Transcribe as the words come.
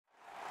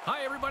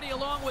Hi, everybody.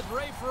 Along with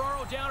Ray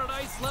Ferraro down at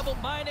ice level,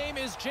 my name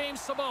is James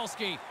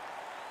Cebulski.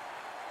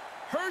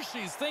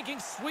 Hershey's thinking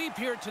sweep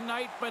here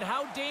tonight, but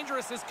how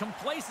dangerous is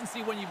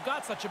complacency when you've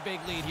got such a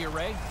big lead here,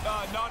 Ray?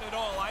 Not at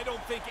all. I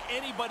don't think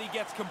anybody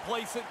gets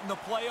complacent in the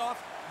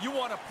playoffs. You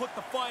want to put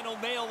the final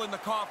nail in the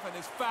coffin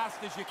as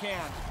fast as you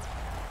can.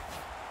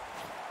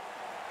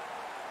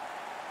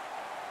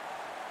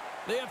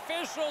 The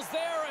officials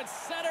there at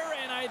center,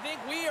 and I think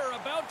we are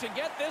about to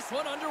get this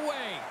one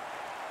underway.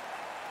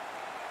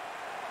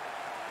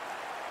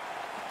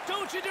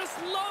 Don't you just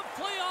love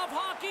playoff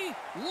hockey?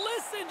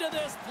 Listen to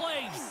this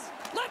place.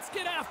 Let's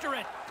get after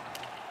it.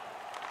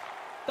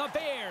 The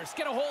Bears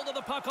get a hold of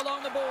the puck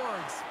along the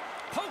boards.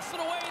 Pokes it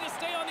away to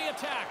stay on the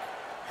attack.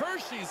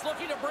 Hershey's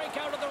looking to break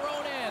out of their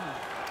own end.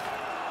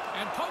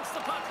 And pokes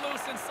the puck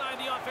loose inside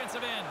the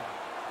offensive end.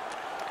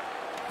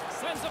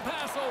 Sends a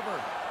pass over.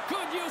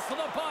 Good use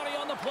of the body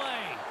on the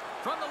play.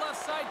 From the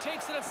left side,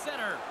 takes it at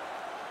center.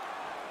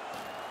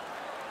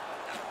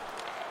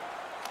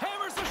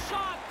 Hammers a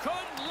shot.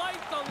 Couldn't light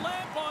the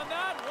lamp on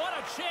that. What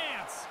a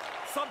chance.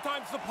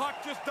 Sometimes the puck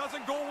just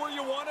doesn't go where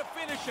you want to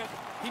finish it.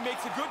 He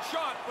makes a good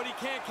shot, but he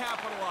can't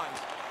capitalize.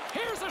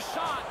 Here's a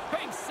shot.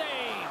 Big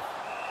save.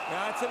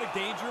 That's in a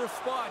dangerous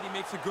spot. He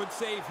makes a good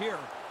save here.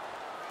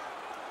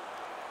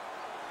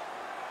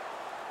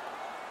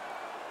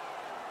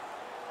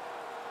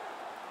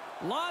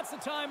 Lots of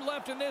time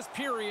left in this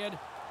period.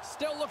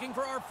 Still looking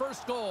for our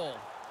first goal.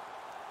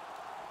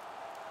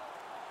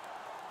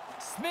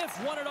 Smith's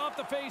won it off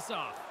the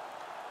faceoff.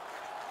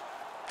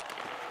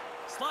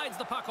 Slides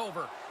the puck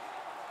over.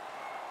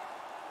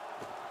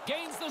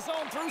 Gains the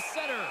zone through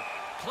center.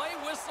 Play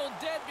whistle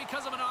dead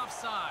because of an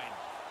offside.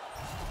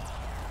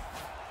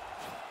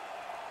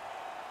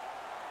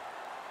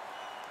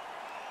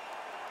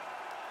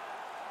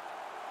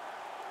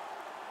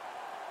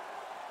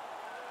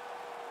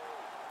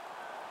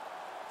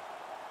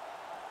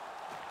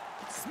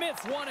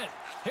 Smith's won it.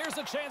 Here's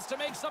a chance to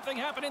make something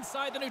happen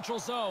inside the neutral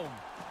zone.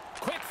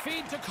 Quick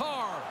feed to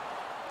Carr.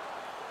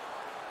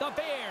 The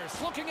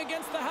Bears looking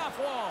against the half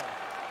wall.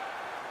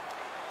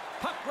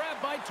 Puck grab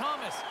by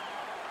Thomas.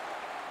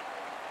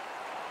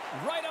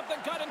 Right up the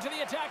gut into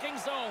the attacking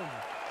zone.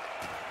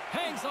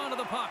 Hangs onto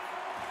the puck.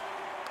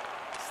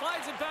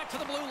 Slides it back to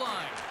the blue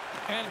line.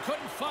 And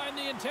couldn't find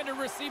the intended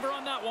receiver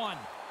on that one.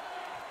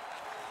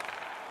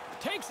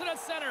 Takes it at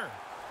center.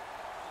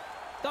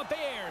 The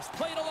Bears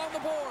played along the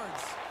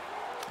boards.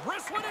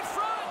 Wrist one in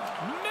front.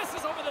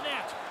 Misses over the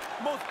net.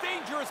 Most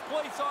dangerous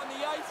place on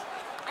the ice,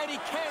 and he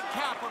can't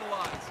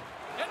capitalize.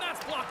 And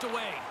that's blocked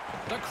away.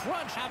 The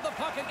Crunch have the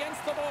puck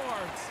against the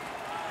boards.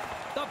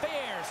 The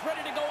Bears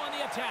ready to go on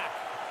the attack.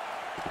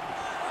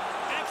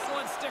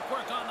 Excellent stick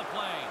work on the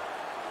play.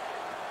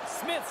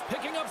 Smith's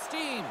picking up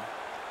steam.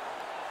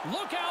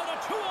 Look out, a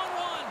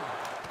 2-on-1.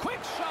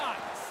 Quick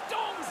shot.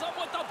 Stones him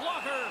with the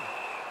blocker.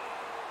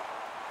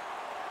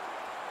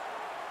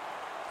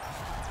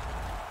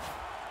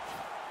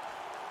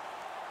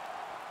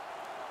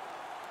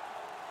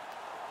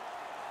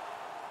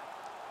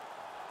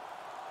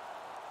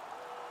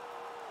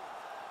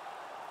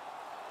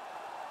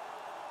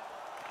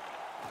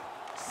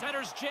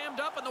 Center's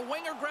jammed up and the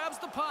winger grabs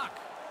the puck.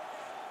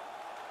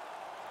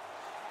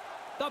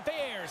 The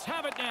Bears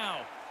have it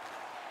now.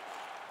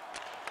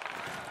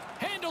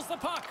 Handles the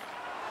puck.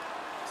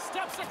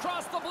 Steps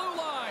across the blue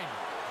line.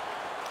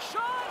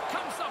 Shot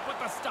comes up with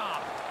the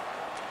stop.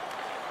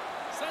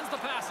 Sends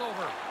the pass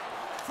over.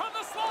 From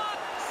the slot.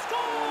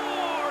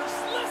 Scores!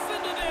 Listen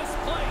to this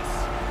place.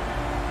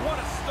 What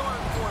a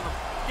start for them.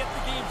 Get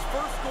the game's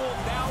first goal.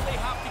 Now they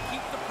have to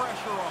keep the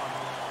pressure on.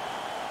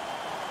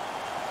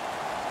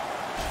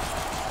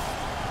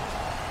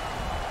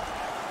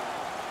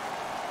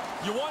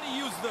 You want to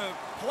use the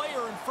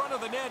player in front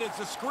of the net as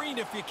a screen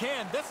if you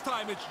can. This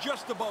time it's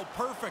just about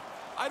perfect.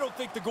 I don't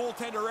think the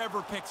goaltender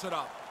ever picks it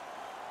up.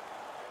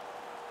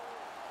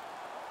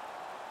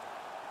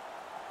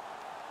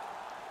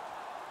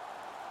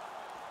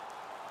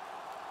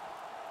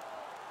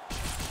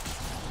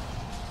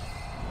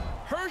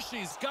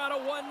 Hershey's got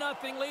a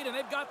 1-0 lead, and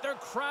they've got their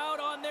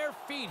crowd on their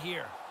feet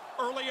here.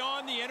 Early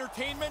on, the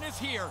entertainment is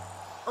here.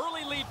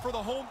 Early lead for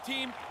the home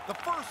team, the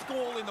first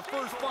goal in the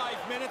first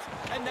 5 minutes,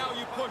 and now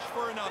you push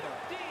for another.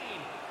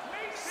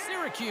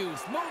 Syracuse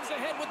moves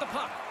ahead with the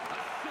puck.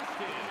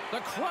 The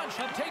Crunch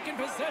have taken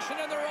possession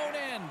in their own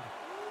end.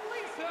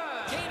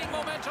 Gaining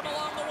momentum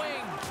along the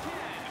wing.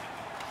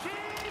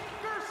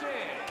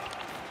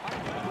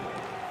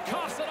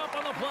 Coughs it up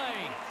on the play.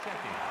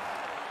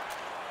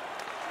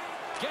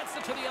 Gets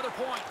it to the other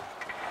point.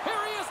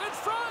 Here he is in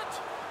front.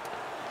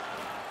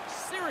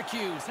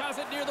 Syracuse has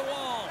it near the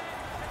wall.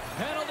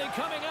 Penalty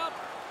coming up.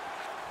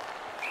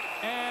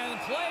 And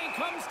play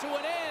comes to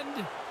an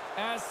end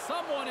as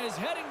someone is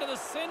heading to the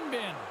sin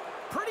bin.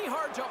 Pretty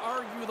hard to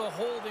argue the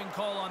holding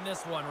call on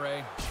this one,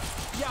 Ray.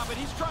 Yeah, but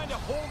he's trying to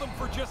hold him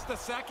for just a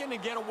second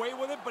and get away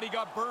with it, but he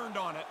got burned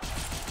on it.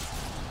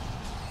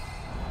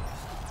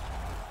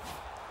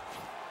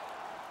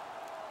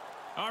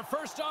 Our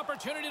first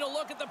opportunity to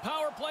look at the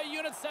power play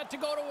unit set to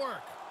go to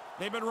work.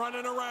 They've been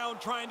running around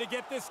trying to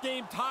get this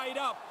game tied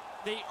up.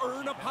 They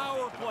earn a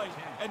power play,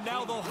 and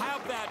now they'll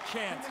have that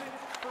chance.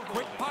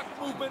 Quick puck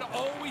movement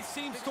always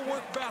seems to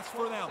work best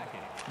for them.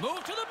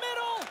 Move to the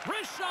middle.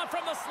 Wrist shot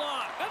from the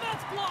slot, and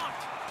that's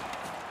blocked.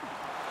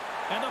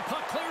 And the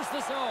puck clears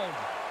the zone.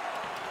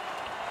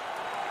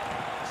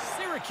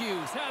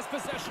 Syracuse has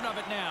possession of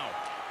it now.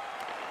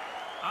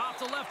 Off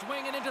the left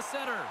wing and into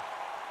center.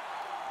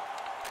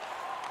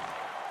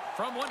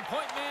 From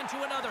one-point man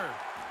to another.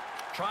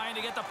 Trying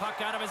to get the puck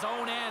out of his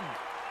own end.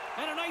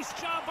 And a nice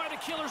job by the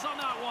Killers on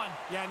that one.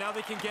 Yeah, now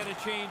they can get a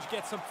change,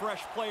 get some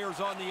fresh players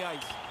on the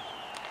ice.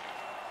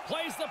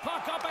 Plays the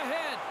puck up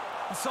ahead.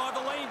 You saw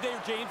the lane there,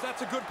 James.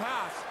 That's a good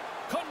pass.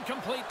 Couldn't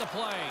complete the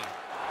play.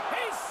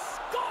 He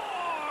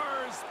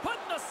scores!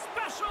 Putting the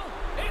special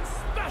in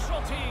special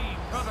teams.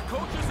 Now, the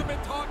coaches have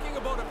been talking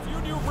about a few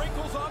new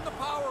wrinkles on the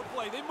power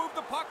play. They moved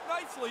the puck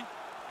nicely,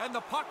 and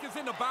the puck is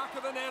in the back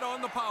of the net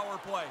on the power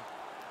play.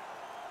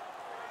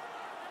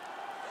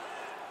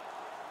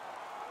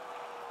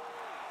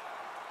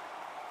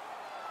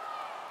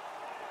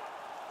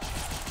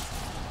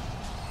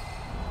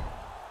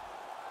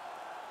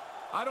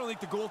 I don't think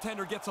the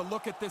goaltender gets a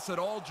look at this at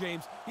all,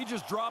 James. He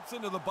just drops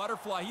into the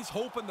butterfly. He's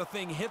hoping the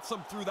thing hits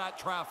him through that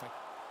traffic.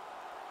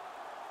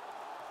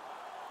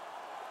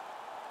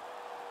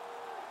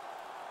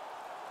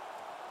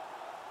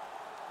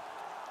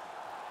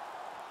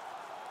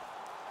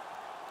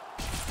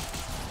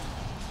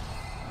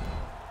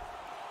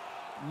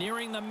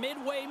 Nearing the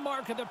midway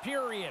mark of the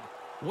period.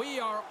 We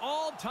are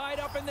all tied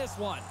up in this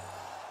one.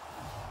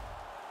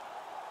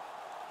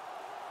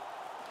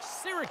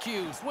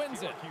 Syracuse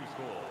wins it.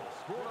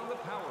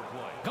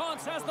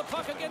 Gauntz has the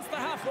puck against the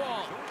half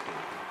wall.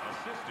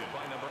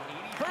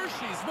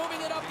 Hershey's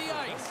moving it up the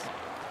ice.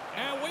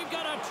 And we've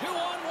got a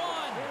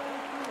 2-on-1.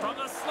 From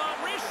the slot,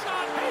 wrist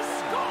shot, he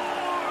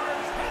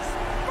scores! His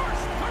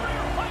first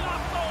career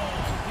playoff goal!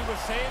 He was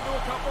saying to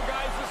a couple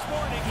guys this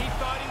morning he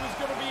thought he was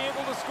going to be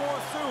able to score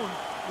soon.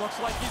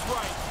 Looks like he's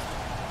right.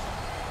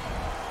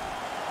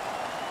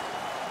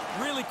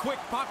 Really quick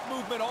puck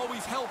movement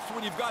always helps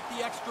when you've got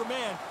the extra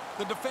man.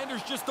 The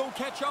defenders just don't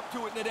catch up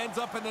to it, and it ends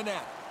up in the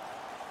net.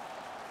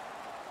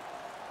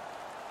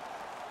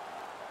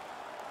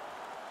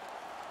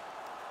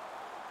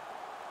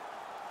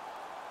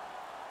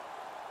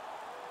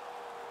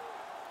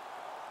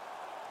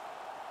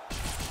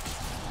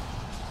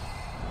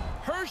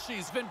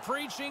 Hershey's been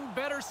preaching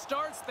better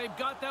starts. They've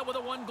got that with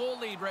a one-goal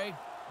lead, Ray.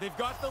 They've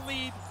got the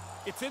lead.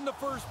 It's in the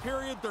first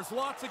period. There's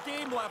lots of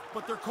game left,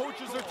 but their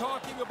coaches are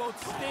talking about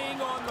staying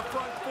on the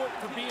front foot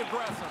to be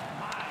aggressive.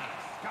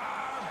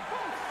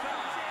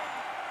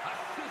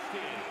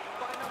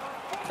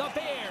 The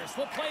Bears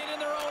will play it in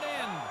their own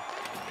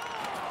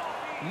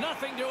end.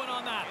 Nothing doing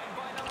on that.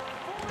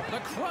 The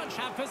Crunch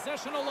have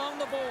possession along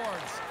the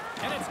boards,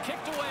 and it's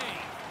kicked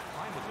away.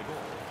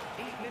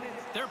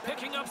 They're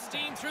picking up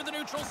steam through the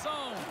neutral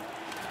zone.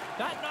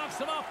 That knocks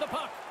him off the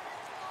puck.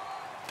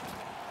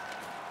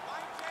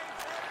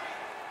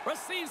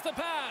 Receives the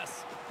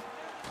pass.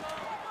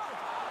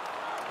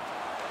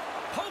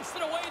 Pokes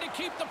it away to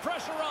keep the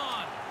pressure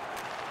on.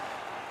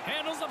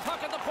 Handles the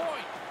puck at the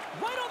point.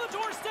 Right on the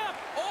doorstep.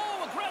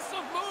 Oh,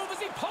 aggressive move as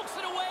he pokes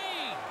it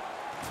away.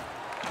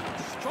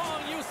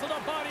 Strong use of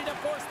the body to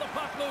force the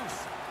puck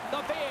loose.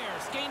 The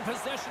Bears gain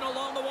possession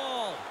along the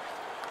wall.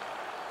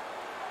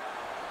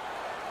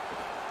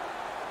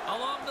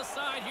 Along the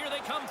side, here they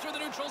come through the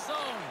neutral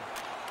zone.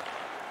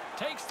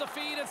 Takes the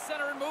feed at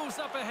center and moves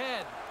up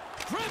ahead.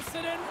 Grips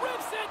it and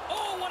rips it.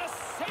 Oh, what a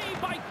save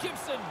by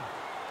Gibson.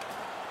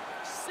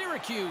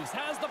 Syracuse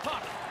has the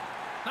puck.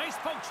 Nice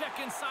poke check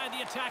inside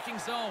the attacking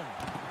zone.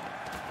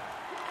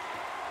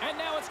 And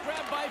now it's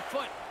grabbed by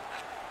Foot.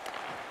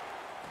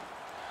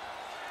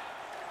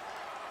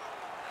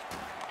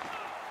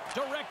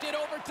 Directed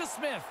over to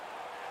Smith.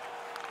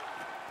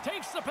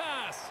 Takes the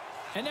pass.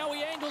 And now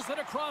he angles it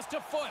across to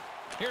Foot.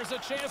 Here's a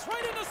chance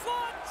right in the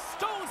slot.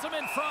 Stones him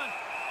in front.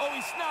 Oh,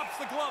 he snaps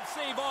the glove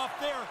save off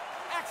there.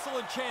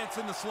 Excellent chance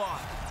in the slot.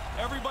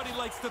 Everybody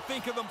likes to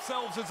think of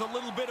themselves as a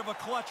little bit of a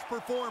clutch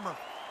performer.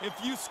 If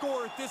you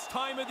score at this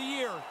time of the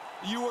year,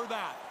 you are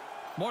that.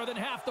 More than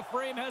half the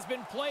frame has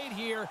been played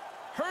here.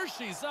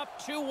 Hershey's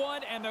up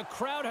 2-1, and the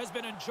crowd has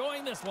been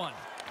enjoying this one.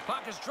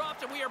 Puck is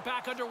dropped, and we are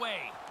back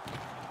underway.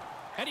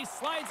 And he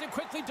slides it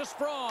quickly to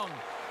Sprong.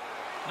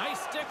 Nice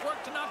stick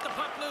work to knock the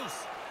puck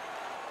loose.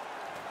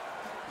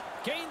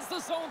 Gains the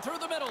zone through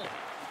the middle.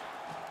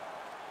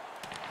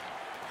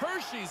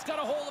 Hershey's got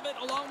a hold of it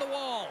along the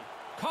wall.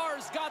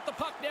 Carr's got the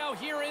puck now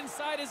here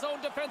inside his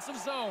own defensive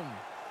zone.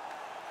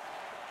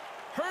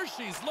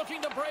 Hershey's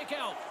looking to break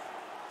out.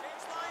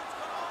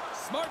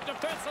 Smart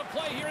defensive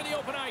play here in the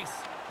open ice.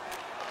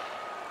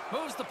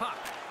 Moves the puck.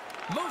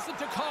 Moves it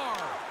to Carr.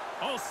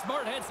 Oh,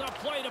 smart heads-up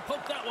play to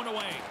poke that one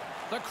away.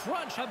 The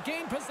Crunch have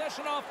gained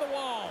possession off the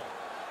wall.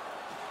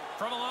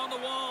 From along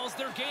the walls,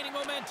 they're gaining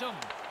momentum.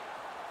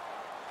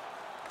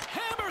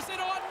 Hammers it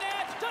on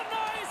net.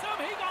 Denies him.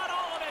 He got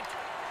all of it.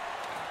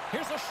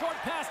 Here's a short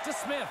pass to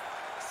Smith.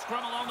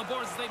 Scrum along the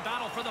boards as they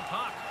battle for the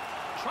puck.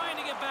 trying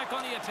to get back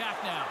on the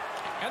attack now.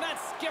 And that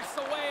skips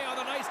away on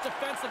a nice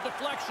defensive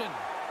deflection.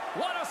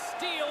 What a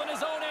steal in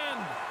his own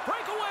end.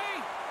 Breakaway.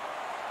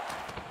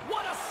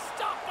 What a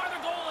stop by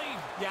the goalie.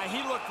 Yeah,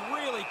 he looked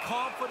really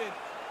confident.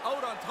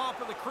 Out on top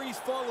of the crease,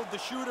 followed the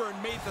shooter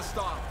and made the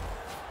stop.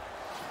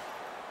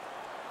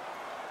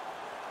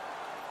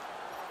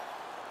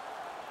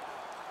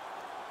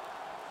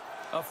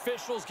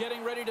 Officials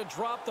getting ready to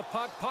drop the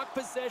puck. Puck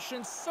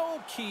possession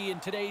so key in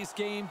today's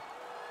game.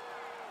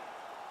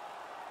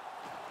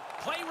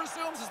 Play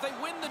resumes as they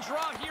win the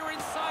draw here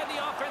inside the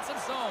offensive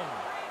zone.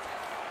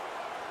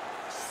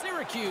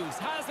 Syracuse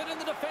has it in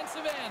the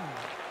defensive end.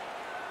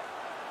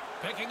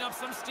 Picking up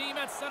some steam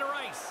at center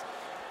ice.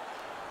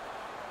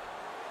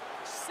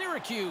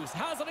 Syracuse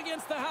has it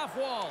against the half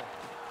wall.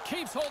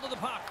 Keeps hold of the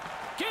puck.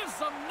 Gives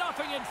them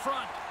nothing in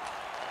front.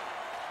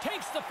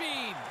 Takes the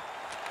feed.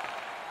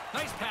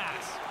 Nice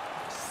pass.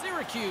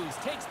 Syracuse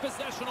takes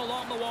possession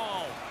along the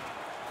wall.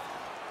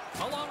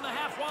 Along the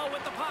half wall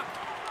with the puck.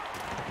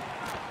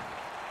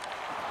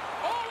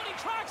 Oh, and he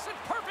tracks it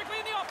perfectly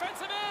in the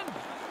offensive end.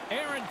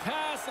 Errant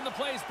pass, and the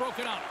play's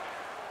broken up.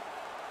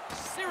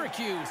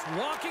 Syracuse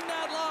walking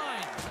that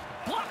line.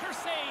 Blocker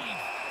save.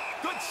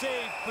 Good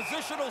save.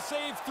 Positional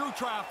save through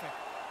traffic.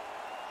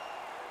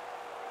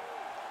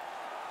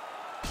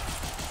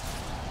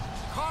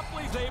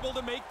 Copley's able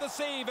to make the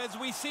save, as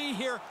we see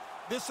here.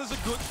 This is a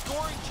good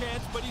scoring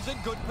chance, but he's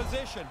in good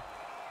position.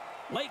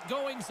 Late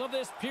goings of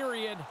this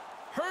period.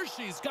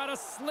 Hershey's got a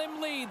slim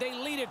lead. They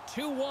lead it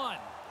 2-1.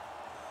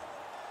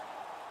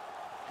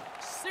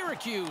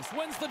 Syracuse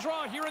wins the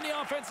draw here in the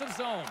offensive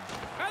zone.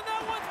 And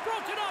that one's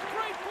broken up.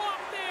 Great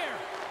block there.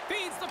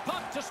 Feeds the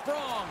puck to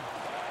Strong.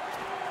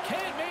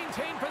 Can't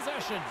maintain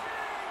possession.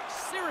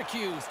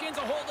 Syracuse gains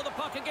a hold of the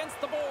puck against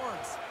the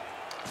boards.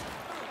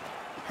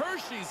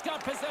 Hershey's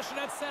got possession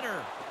at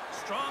center.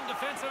 Strong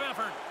defensive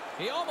effort.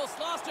 He almost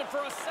lost it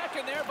for a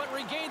second there, but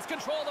regains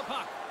control of the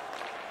puck.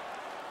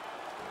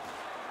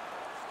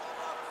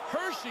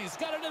 Hershey's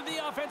got it into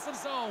the offensive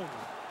zone.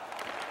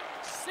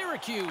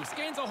 Syracuse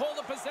gains a hold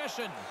of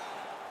possession.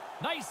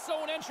 Nice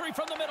zone entry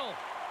from the middle.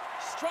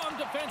 Strong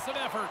defensive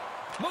effort.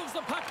 Moves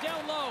the puck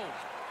down low.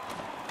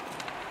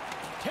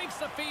 Takes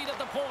the feed at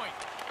the point.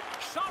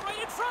 Shot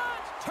right in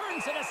front.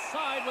 Turns it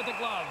aside with the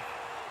glove.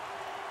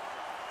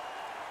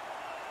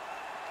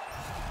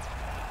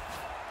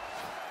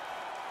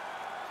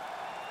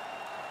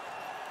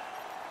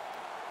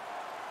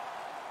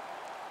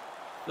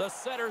 The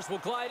setters will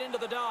glide into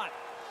the dot.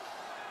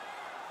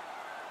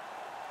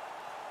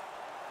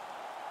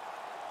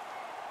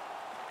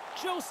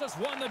 Joseph's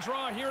won the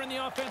draw here in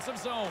the offensive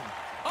zone.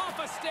 Off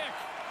a stick.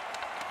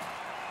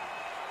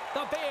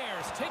 The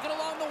Bears take it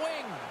along the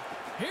wing.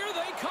 Here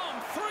they come,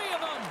 3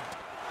 of them.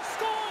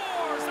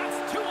 Scores!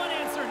 That's 2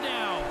 unanswered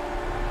now.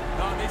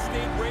 No, they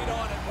stayed right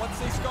on it. Once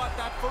they got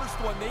that first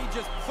one, they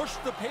just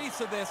pushed the pace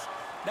of this.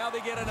 Now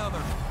they get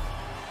another.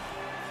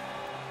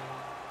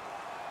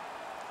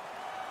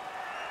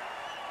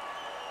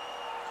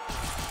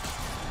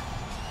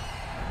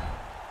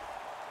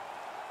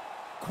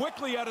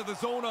 Quickly out of the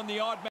zone on the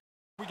odd man.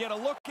 We get a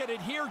look at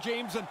it here,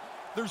 James, and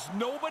there's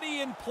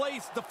nobody in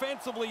place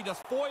defensively to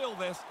spoil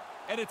this,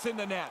 and it's in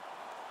the net.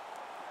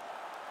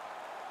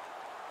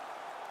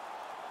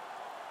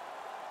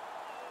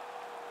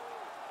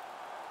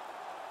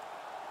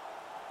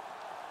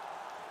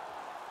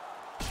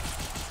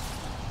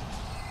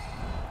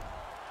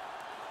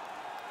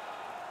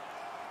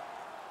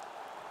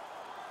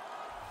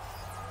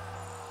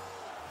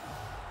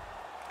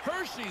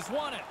 Hershey's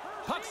won it.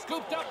 Puck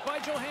scooped up by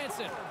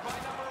Johansson.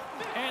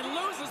 And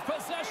loses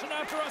possession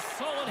after a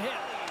solid hit.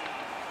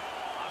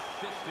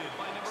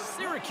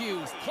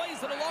 Syracuse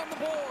plays it along the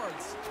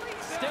boards.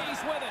 Stays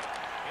with it.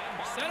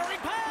 Centering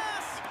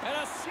pass. And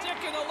a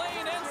stick in the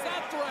lane ends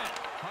that threat.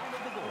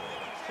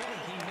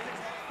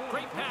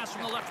 Great pass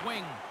from the left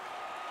wing.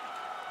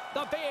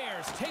 The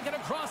Bears take it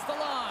across the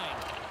line.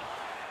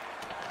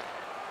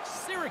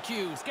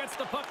 Syracuse gets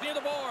the puck near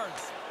the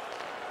boards.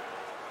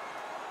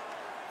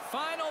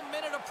 Final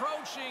minute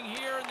approaching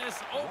here in this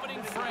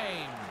opening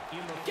frame.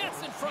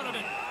 Gets in front of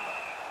it.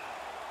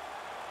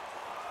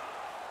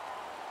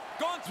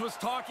 Gauntz was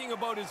talking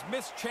about his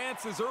missed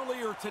chances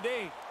earlier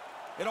today.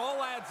 It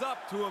all adds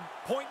up to a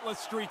pointless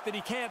streak that he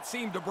can't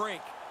seem to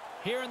break.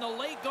 Here in the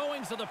late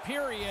goings of the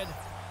period,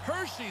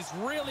 Hershey's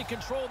really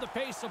controlled the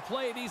pace of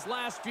play these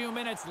last few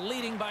minutes,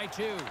 leading by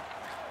 2.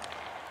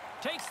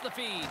 Takes the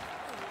feed.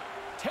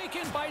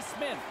 Taken by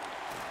Smith.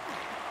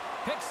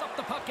 Picks up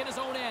the puck in his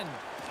own end.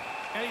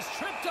 And he's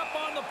tripped up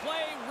on the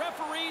play.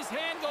 Referee's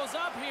hand goes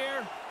up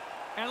here.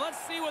 And let's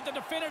see what the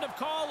definitive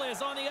call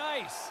is on the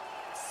ice.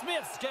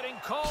 Smith's getting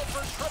called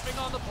for tripping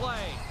on the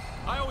play.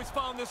 I always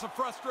found this a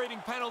frustrating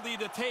penalty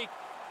to take.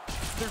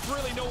 There's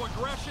really no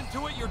aggression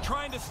to it. You're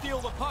trying to steal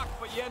the puck,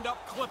 but you end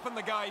up clipping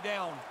the guy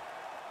down.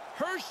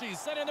 Hershey's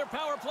sending their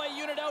power play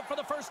unit out for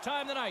the first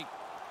time tonight.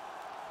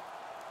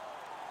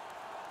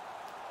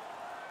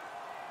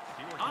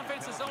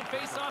 Offensive zone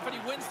face-off, and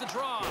he wins the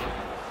draw.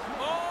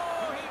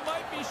 Oh, he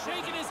might be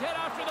shaking his head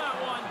after that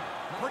one.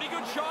 Pretty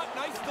good shot.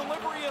 Nice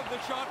delivery of the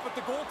shot, but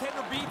the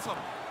goaltender beats him.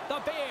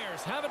 The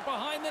Bears have it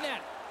behind the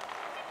net.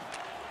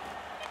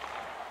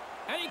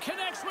 And he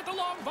connects with the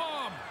long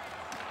bomb.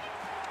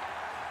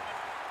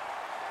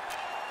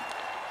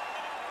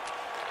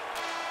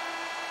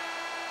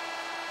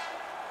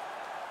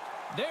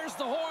 There's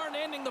the horn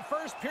ending the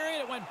first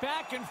period. It went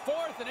back and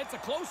forth, and it's a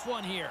close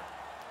one here.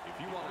 If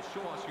you want to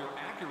show us your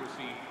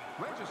accuracy,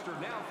 register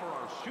now for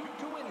our Shoot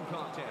to Win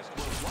contest,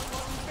 where one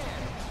lucky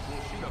fan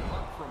will shoot a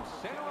puck from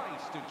center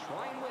ice to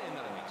try and win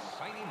an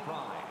exciting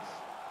prize.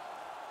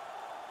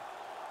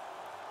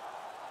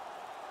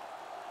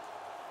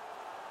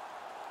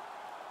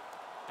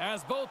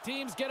 As both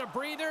teams get a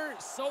breather,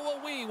 so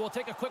will we. We'll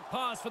take a quick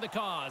pause for the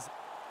cause.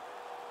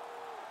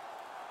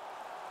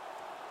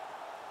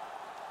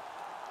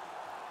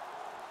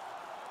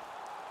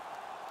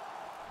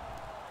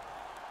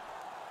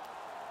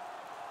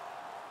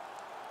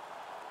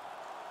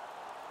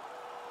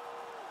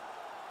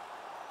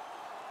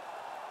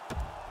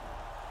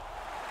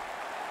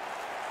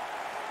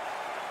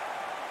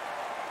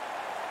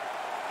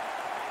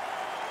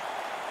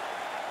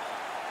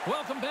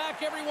 Welcome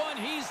back, everyone.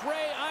 He's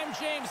Ray. I'm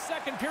James.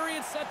 Second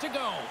period set to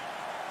go.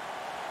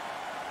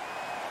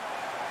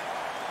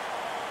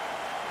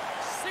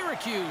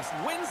 Syracuse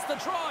wins the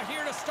draw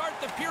here to start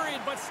the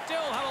period, but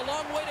still have a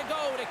long way to go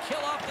to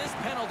kill off this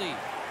penalty.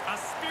 A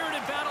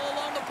spirited battle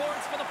along the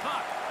boards for the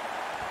puck.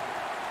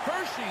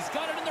 Hershey's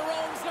got it in their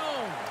own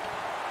zone.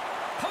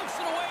 Pokes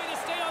it away to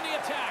stay on the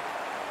attack.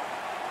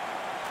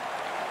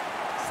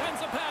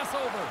 Sends a pass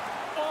over.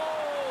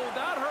 Oh,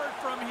 that hurt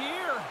from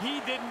here.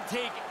 He didn't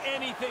take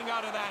anything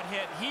out of that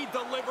hit. He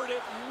delivered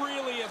it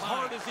really as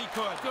hard as he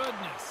could.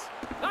 Goodness.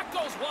 That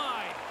goes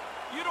wide.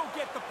 You don't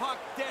get the puck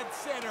dead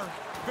center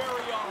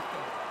very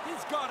often.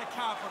 He's got to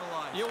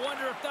capitalize. You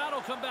wonder if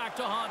that'll come back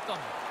to haunt them.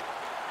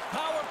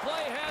 Power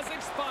play has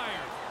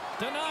expired.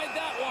 Denied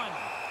that one.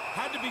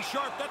 Had to be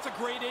sharp. That's a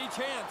grade A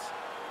chance.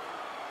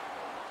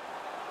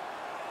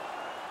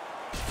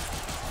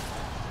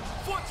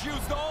 Foot's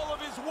used all of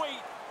his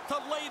weight to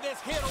lay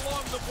this hit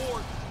along the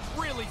board.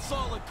 Really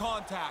solid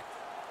contact.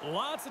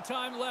 Lots of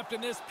time left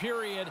in this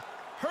period.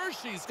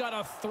 Hershey's got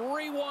a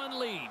 3-1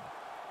 lead.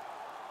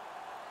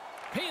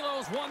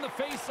 Pilo's won the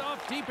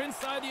face-off deep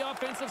inside the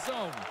offensive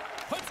zone.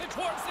 Puts it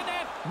towards the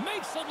net.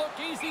 Makes it look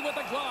easy with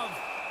the glove.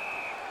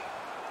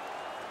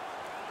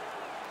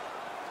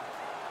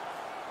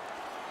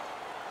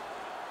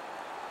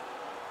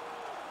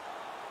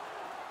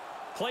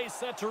 Play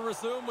set to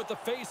resume with the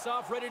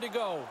face-off ready to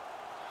go.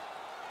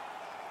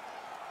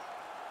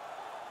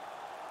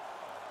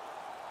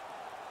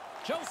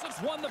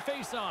 Joseph's won the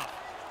face-off.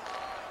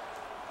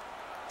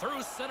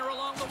 Through center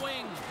along the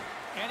wing.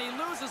 And he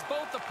loses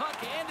both the puck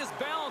and his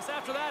balance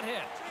after that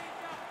hit.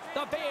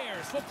 The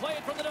Bears will play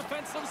it from the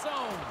defensive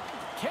zone.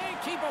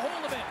 Can't keep a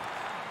hold of it.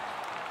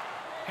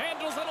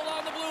 Handles it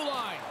along the blue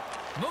line.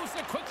 Moves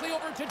it quickly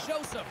over to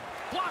Joseph.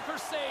 Blocker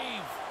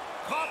save.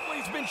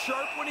 Copley's been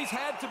sharp when he's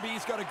had to be.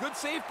 He's got a good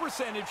save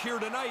percentage here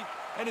tonight,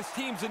 and his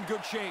team's in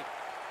good shape.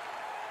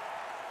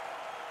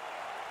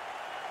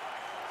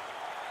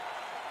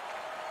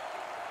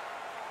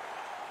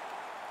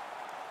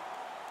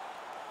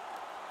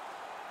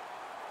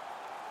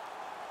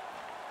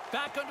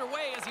 Back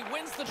underway as he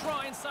wins the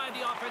draw inside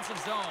the offensive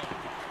zone.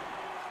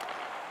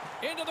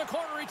 Into the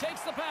corner, he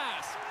takes the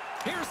pass.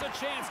 Here's a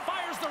chance,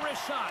 fires the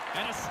wrist shot,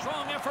 and a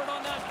strong effort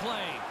on that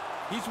play.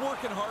 He's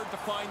working hard to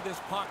find this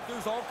puck.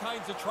 There's all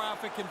kinds of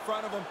traffic in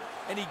front of him,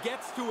 and he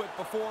gets to it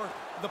before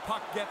the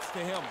puck gets to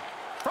him.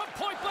 From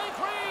point-blank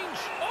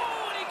range.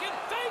 Oh, and he can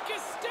fake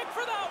his stick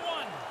for that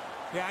one.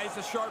 Yeah, it's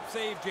a sharp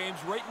save, James.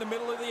 Right in the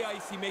middle of the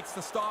ice, he makes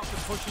the stop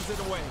and pushes it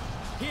away.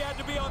 He had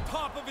to be on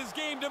top of his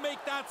game to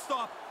make that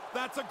stop.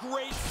 That's a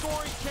great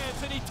scoring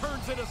chance, and he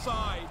turns it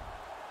aside.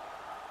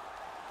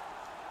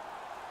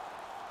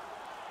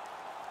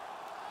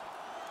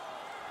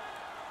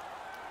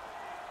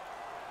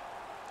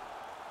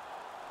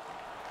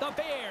 The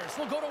Bears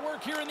will go to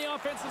work here in the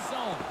offensive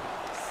zone.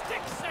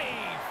 Stick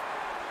save.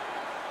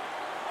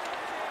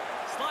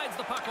 Slides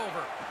the puck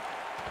over.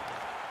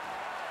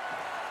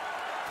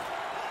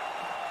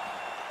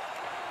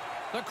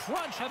 The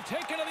Crunch have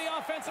taken to the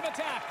offensive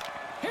attack.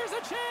 Here's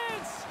a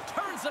chance.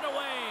 Turns it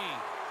away.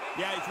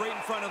 Yeah, he's right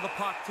in front of the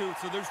puck, too,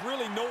 so there's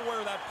really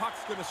nowhere that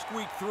puck's going to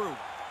squeak through.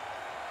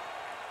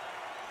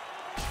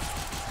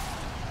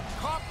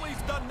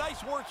 Copley's done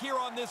nice work here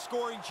on this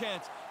scoring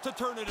chance to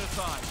turn it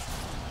aside.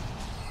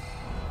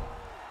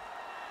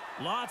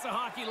 Lots of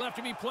hockey left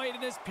to be played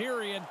in this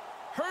period.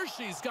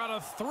 Hershey's got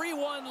a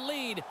 3-1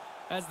 lead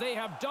as they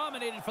have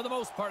dominated for the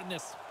most part in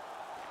this.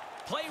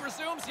 Play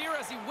resumes here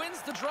as he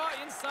wins the draw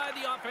inside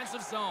the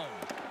offensive zone.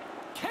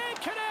 Can't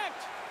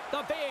connect.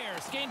 The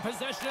Bears gain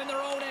possession in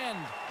their own end.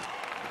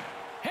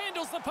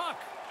 Handles the puck.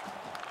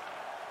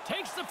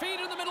 Takes the feed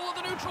in the middle of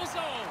the neutral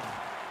zone.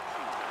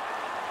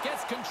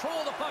 Gets control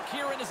of the puck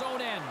here in his own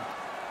end.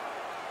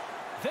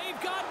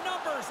 They've got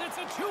numbers. It's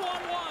a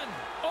 2-on-1.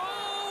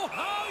 Oh,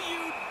 how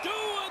you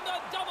doing the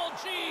double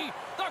G?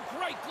 The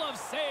great glove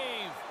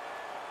save.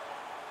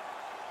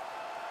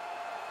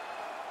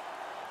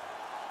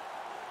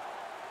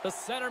 The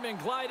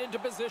centermen glide into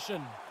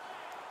position.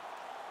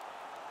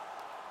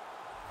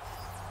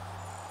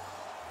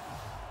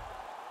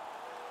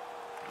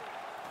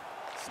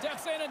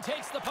 Steps in and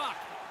takes the puck.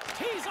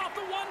 Tees off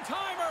the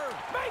one-timer.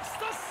 Makes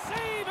the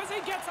save as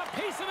he gets a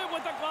piece of it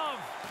with the glove.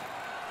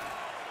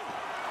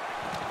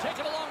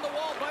 Taken along the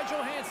wall by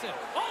Johansson.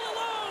 All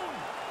alone.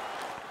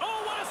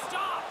 Oh, what a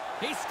stop.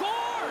 He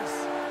scores.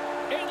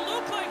 It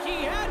looked like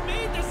he had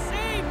made the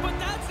save, but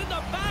that's in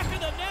the back of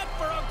the net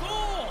for a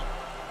goal.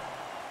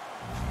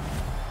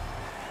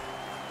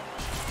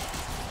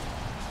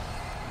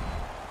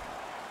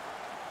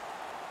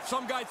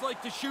 Some guys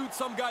like to shoot,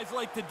 some guys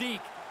like to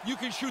deke. You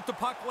can shoot the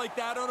puck like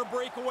that on a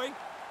breakaway.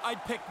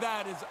 I'd pick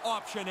that as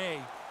option A.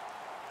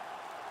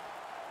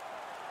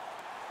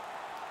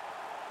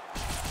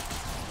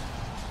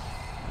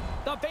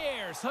 The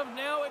Bears have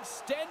now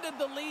extended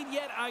the lead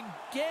yet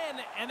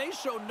again, and they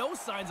show no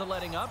signs of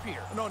letting up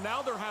here. No,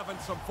 now they're having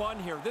some fun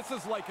here. This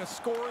is like a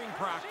scoring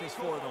practice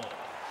for them.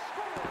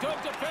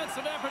 Good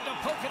defensive effort to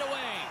poke it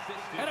away.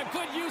 And a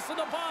good use of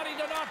the body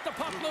to knock the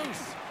puck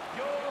loose.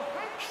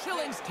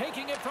 Schilling's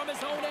taking it from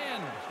his own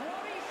end.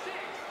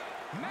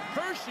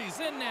 Hershey's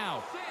in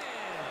now.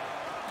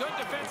 Good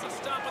defensive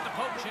stop with the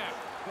poke check.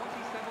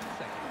 27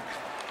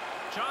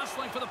 seconds.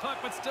 Jostling for the puck,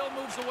 but still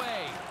moves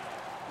away.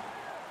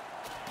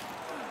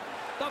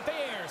 The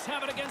Bears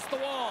have it against the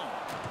wall.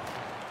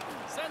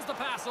 Sends the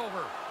pass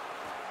over.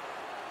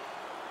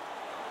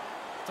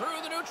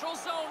 Through the neutral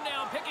zone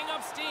now, picking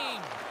up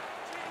steam.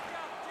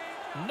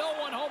 No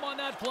one home on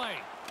that play.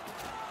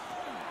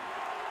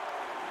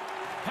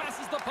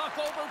 Passes the puck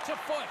over to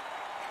Foot.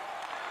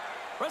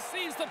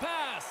 Receives the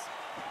pass.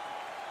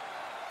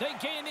 They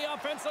gain the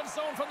offensive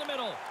zone from the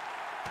middle.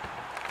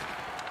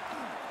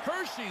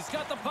 Hershey's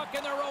got the puck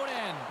in their own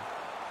end.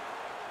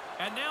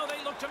 And now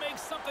they look to make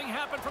something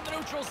happen from the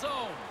neutral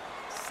zone.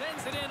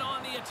 Sends it in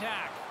on the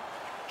attack.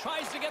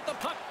 Tries to get the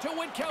puck to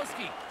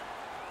Witkowski.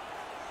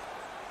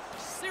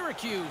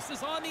 Syracuse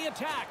is on the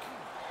attack.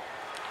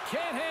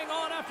 Can't hang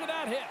on after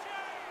that hit.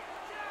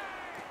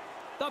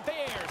 The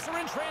Bears are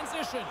in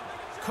transition.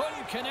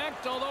 Couldn't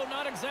connect, although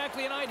not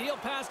exactly an ideal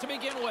pass to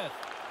begin with.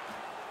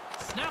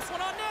 Snaps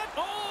one on net.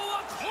 Oh,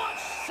 a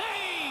clutch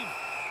save!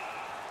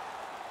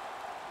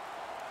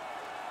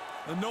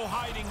 And no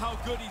hiding how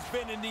good he's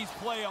been in these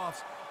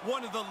playoffs.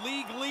 One of the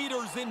league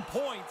leaders in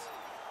points.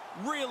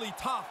 Really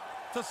tough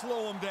to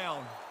slow him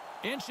down.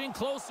 Inching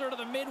closer to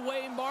the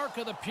midway mark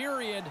of the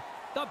period,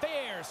 the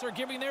Bears are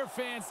giving their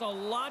fans a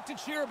lot to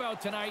cheer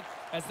about tonight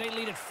as they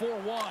lead it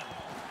 4-1.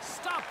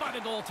 Stopped by the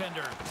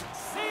goaltender.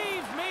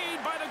 Save made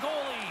by the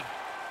goalie.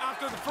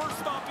 After the first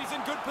stop, he's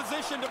in good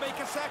position to make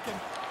a second.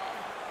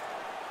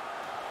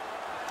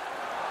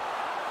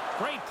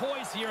 Great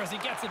poise here as he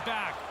gets it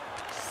back.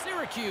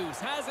 Syracuse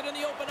has it in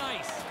the open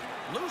ice.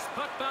 Loose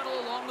puck battle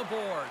along the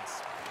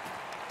boards.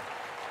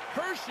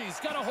 Hershey's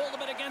got a hold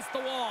of it against the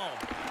wall.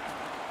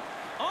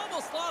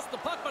 Almost lost the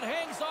puck, but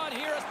hangs on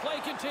here as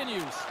play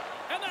continues.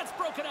 And that's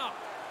broken up.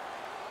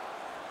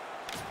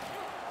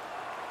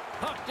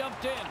 Puck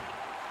dumped in.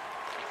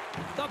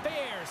 The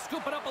Bears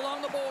scoop it up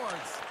along the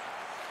boards.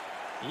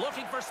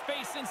 Looking for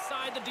space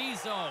inside the D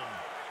zone.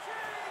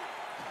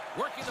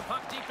 Working the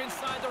puck deep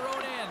inside their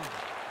own end.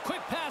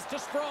 Quick pass to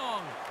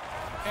Strong.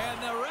 And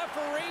the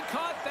referee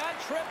caught that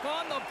trip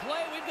on the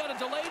play. We've got a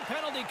delayed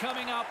penalty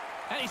coming up.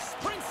 And he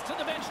sprints to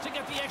the bench to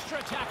get the extra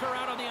attacker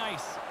out on the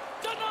ice.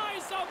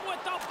 Denies him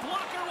with the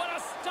blocker. What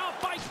a stop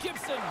by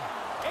Gibson.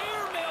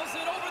 Airmails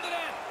it over the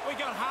net. We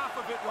got half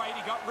of it right.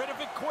 He got rid of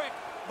it quick,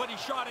 but he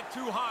shot it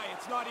too high.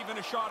 It's not even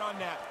a shot on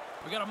net.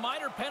 We got a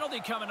minor penalty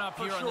coming up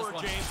here on this one. For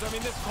sure, James. I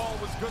mean, this call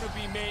was going to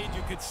be made.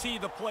 You could see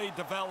the play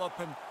develop,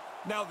 and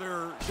now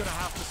they're going to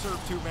have to serve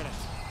 2 minutes.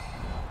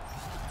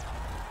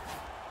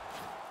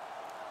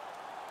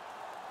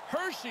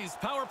 Hershey's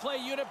power play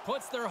unit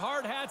puts their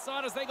hard hats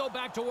on as they go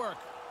back to work.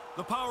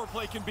 The power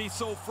play can be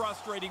so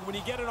frustrating. When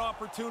you get an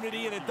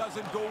opportunity and it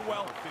doesn't go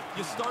well,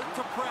 you start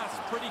to press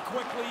pretty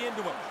quickly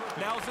into it.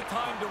 Now's the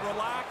time to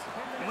relax,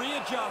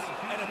 readjust,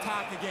 and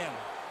attack again.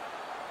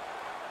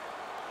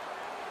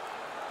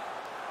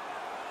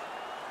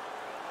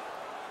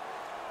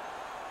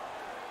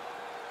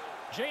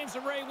 James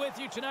and Ray with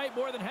you tonight.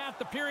 More than half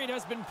the period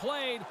has been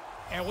played,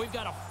 and we've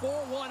got a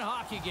 4-1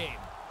 hockey game.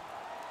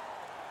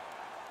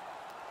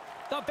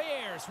 The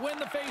Bears win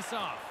the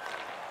faceoff.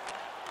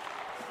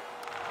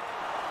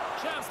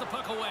 Jabs the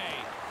puck away.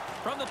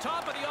 From the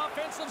top of the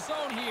offensive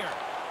zone here.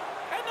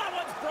 And that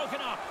one's broken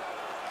up.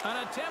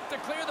 An attempt to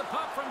clear the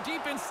puck from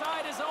deep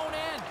inside his own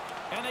end.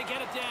 And they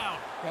get it down.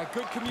 Yeah,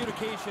 good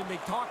communication. They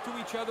talk to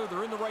each other.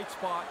 They're in the right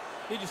spot.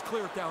 They just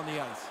clear it down the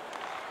ice.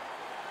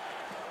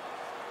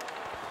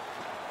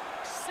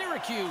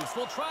 Syracuse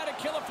will try to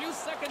kill a few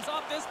seconds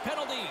off this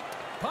penalty.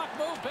 Puck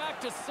moved back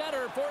to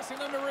center, forcing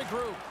them to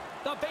regroup.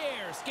 The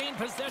Bears gain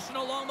possession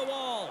along the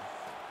wall.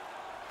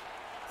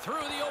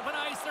 Through the open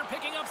ice, they're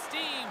picking up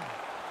steam.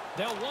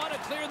 They'll want to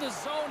clear the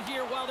zone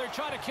here while they're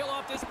trying to kill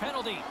off this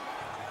penalty.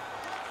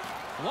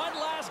 One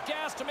last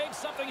gas to make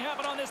something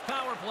happen on this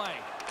power play.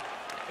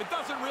 It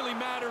doesn't really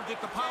matter that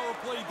the power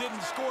play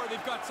didn't score.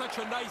 They've got such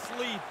a nice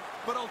lead.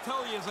 But I'll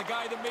tell you, as a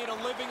guy that made a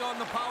living on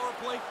the power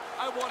play,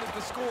 I wanted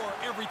to score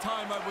every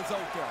time I was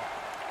out there.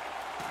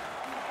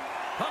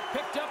 Puck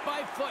picked up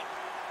by Foot.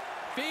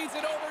 Feeds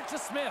it over to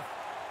Smith.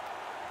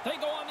 They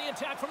go on the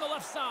attack from the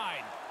left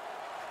side.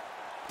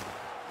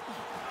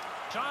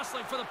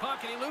 Jostling for the puck,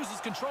 and he loses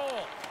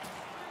control.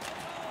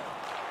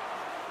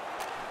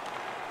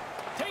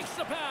 Takes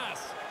the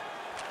pass.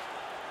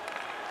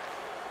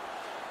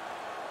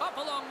 Up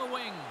along the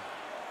wing.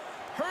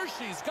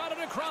 Hershey's got it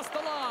across the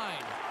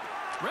line.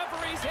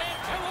 Referee's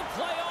hand, and will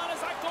play on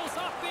as that goes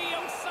off the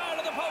outside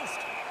of the post.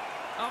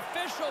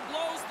 Official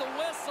blows the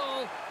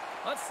whistle.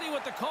 Let's see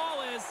what the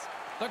call is.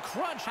 The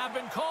Crunch have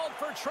been called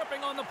for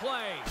tripping on the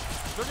play.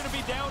 They're going to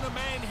be down a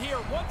man here.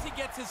 Once he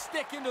gets his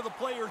stick into the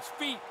player's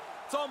feet,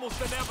 it's almost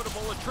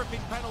inevitable a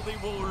tripping penalty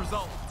will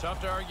result.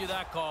 Tough to argue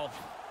that call.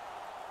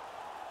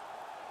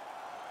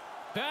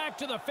 Back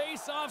to the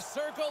face-off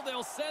circle.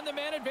 They'll send the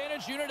man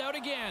advantage unit out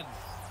again.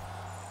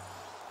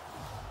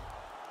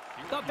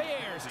 The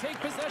Bears take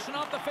possession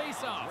off the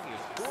face-off.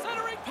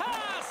 Centering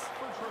pass.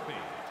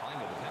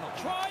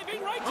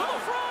 Driving right to the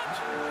front.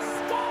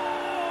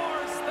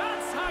 Scores!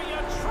 That's how you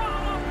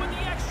trot up with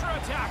the extra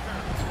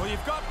attacker. Well,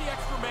 you've got the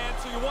extra man,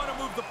 so you want to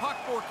move the puck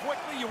more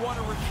quickly. You want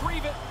to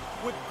retrieve it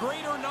with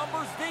greater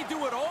numbers. They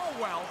do it all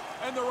well,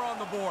 and they're on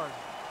the board.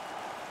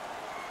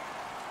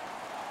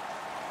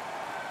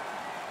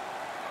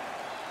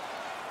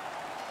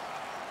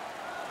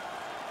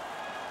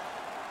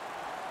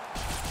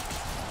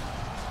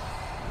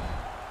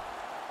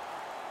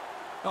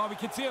 Now, we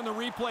can see on the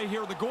replay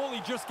here, the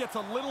goalie just gets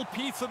a little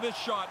piece of this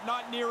shot,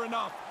 not near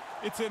enough.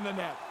 It's in the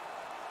net.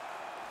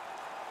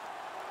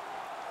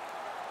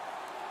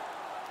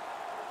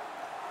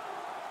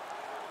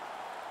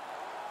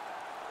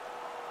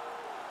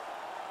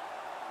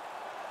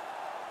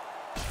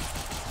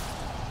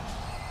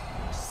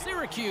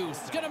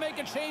 Syracuse is going to make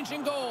a change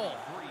in goal.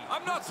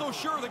 I'm not so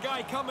sure the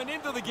guy coming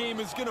into the game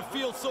is going to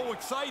feel so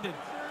excited.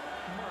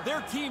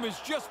 Their team has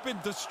just been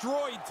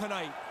destroyed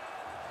tonight.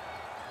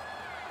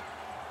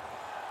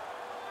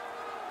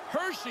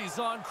 Hershey's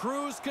on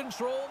cruise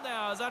control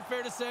now. Is that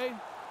fair to say?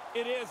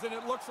 It is, and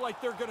it looks like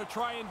they're going to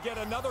try and get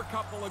another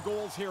couple of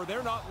goals here.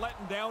 They're not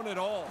letting down at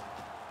all.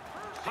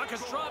 Puck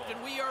is dropped,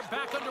 and we are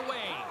back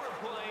underway.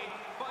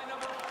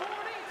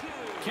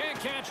 Can't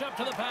catch up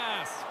to the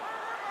pass.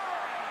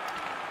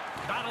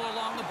 Battle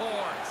along the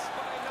boards.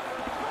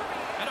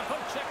 And a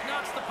poke check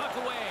knocks the puck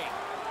away.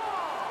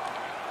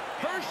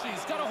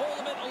 Hershey's got a hold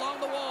of it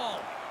along the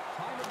wall.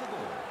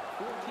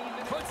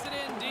 Puts it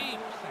in deep.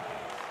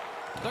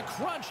 The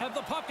Crunch have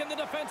the puck in the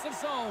defensive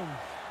zone.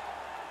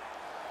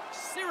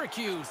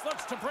 Syracuse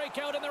looks to break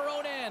out in their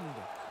own end.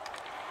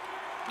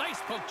 Nice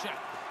poke check.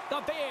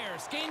 The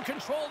Bears gain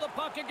control of the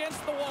puck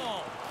against the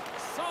wall.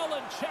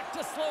 Solid check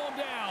to slow them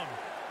down.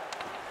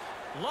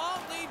 Long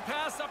lead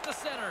pass up the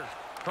center.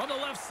 From the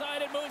left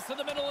side, it moves to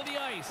the middle of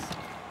the ice.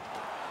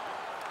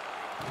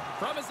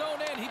 From his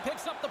own end, he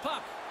picks up the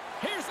puck.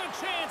 Here's a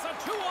chance, a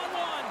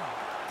 2-on-1.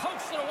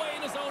 Pokes it away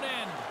in his own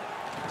end.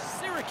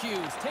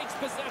 Syracuse takes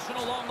possession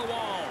along the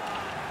wall.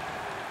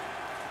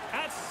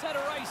 At center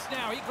ice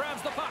now, he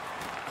grabs the puck.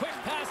 Quick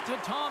pass to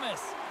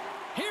Thomas.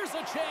 Here's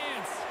a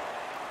chance.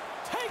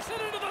 Takes it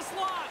into the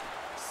slot.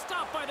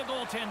 Stopped by the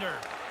goaltender.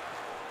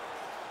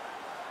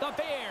 The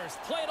Bears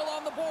play it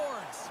along the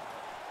boards.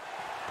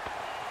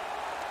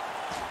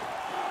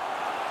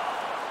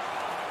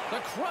 The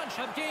Crunch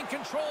have gained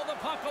control of the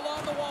puck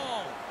along the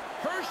wall.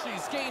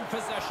 Hershey's gained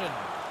possession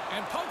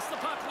and pokes the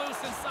puck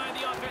loose inside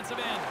the offensive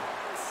end.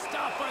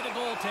 Stopped by the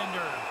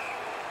goaltender.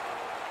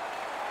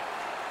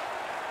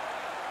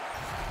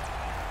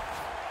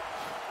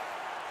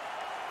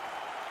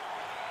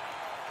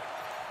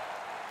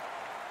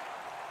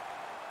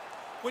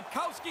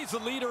 Witkowski's the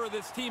leader of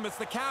this team as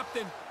the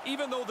captain.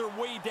 Even though they're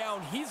way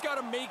down, he's got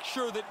to make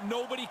sure that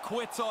nobody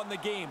quits on the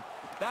game.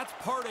 That's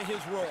part of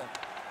his role.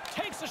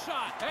 Takes a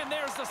shot, and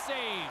there's the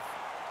save.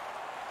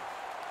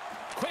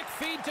 Quick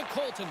feed to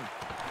Colton.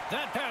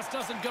 That pass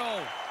doesn't go.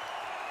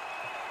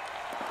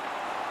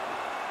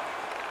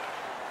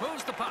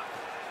 Moves the puck.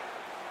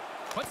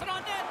 Puts it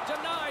on net.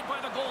 Denied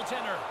by the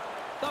goaltender.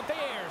 The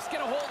Bears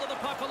get a hold of the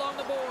puck along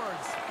the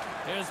boards.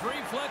 His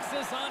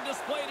reflexes on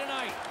display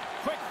tonight.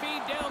 Quick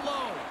feed down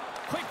low.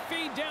 Quick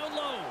feed down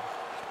low.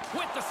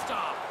 With the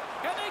stop.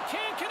 And they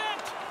can't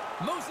connect.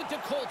 Moves it to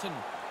Colton.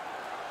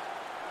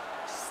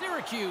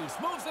 Syracuse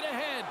moves it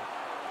ahead.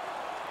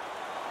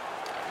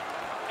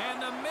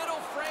 And the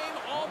middle frame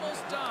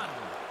almost done.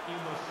 In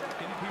the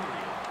second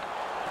period.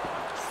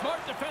 Smart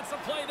defensive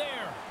play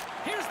there.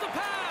 Here's the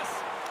pass.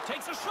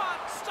 Takes a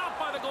shot. Stopped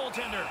by the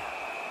goaltender.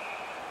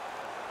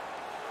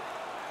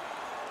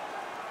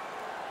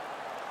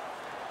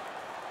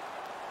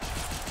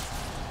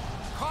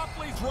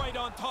 Copley's right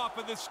on top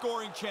of this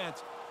scoring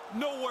chance.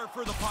 Nowhere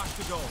for the puck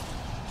to go.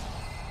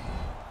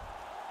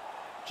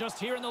 just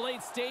here in the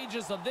late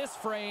stages of this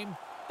frame.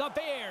 The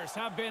Bears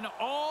have been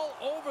all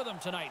over them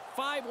tonight.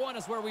 5-1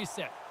 is where we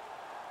sit.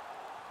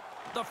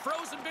 The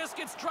frozen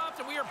biscuits dropped,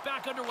 and we are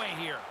back underway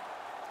here.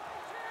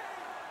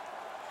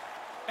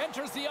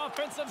 Enters the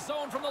offensive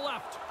zone from the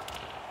left.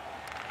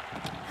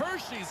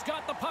 Hershey's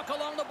got the puck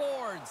along the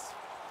boards.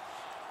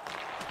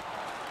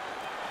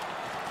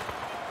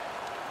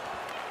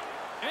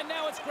 And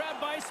now it's grabbed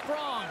by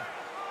Sprong.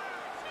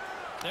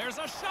 There's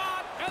a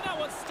shot, and that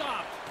one's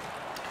stopped.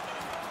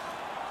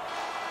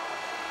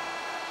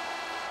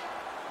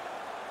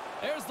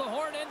 There's the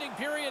horn ending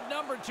period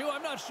number 2.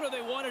 I'm not sure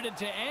they wanted it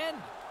to end.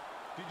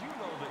 Did you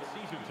know that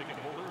season ticket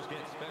holders get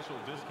special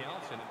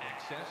discounts and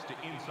access to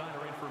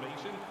insider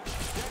information?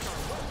 Check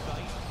our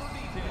website for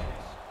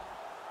details.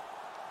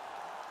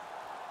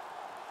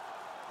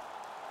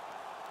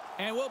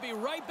 And we'll be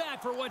right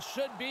back for what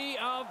should be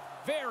a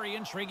very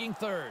intriguing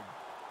third.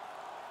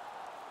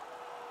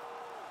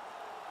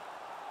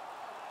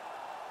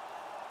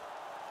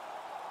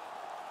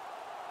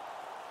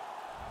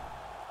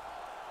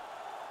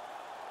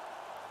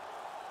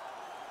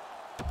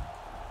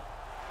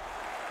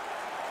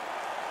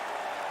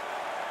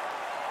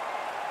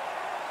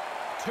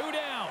 Two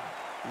down,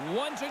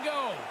 1 to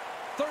go.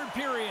 Third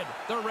period,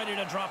 they're ready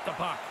to drop the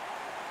puck.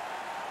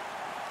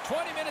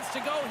 20 minutes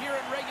to go here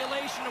in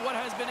regulation of what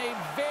has been a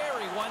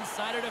very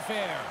one-sided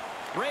affair.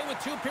 Ray, with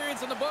 2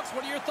 periods in the books,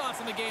 what are your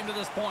thoughts on the game to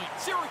this point?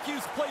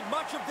 Syracuse played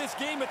much of this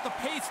game at the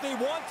pace they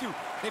want to.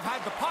 They've had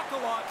the puck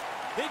a lot.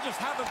 They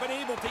just haven't been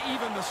able to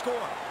even the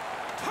score.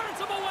 Turns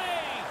him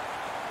away.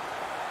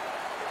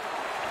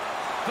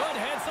 Good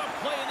heads-up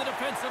play in the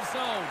defensive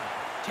zone.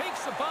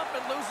 Takes a bump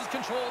and loses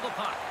control of the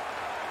puck.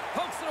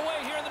 Pokes it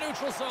away here in the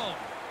neutral zone.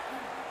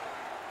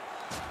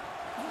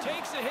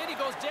 Takes a hit. He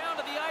goes down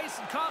to the ice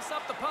and coughs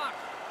up the puck.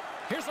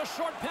 Here's a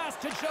short pass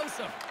to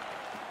Joseph.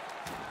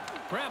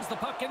 Grabs the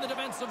puck in the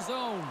defensive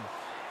zone.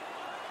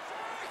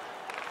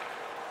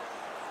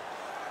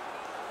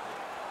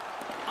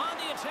 On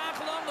the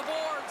attack along the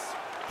boards.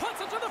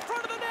 Puts it to the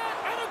front of the net.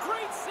 And a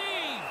great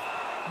save.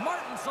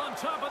 Martin's on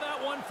top of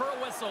that one for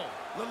a whistle.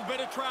 A little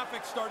bit of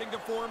traffic starting to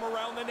form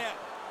around the net.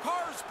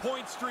 Carr's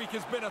point streak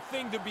has been a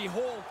thing to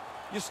behold.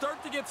 You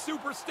start to get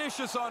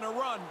superstitious on a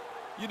run.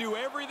 You do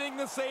everything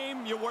the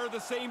same. You wear the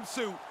same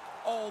suit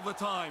all the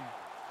time.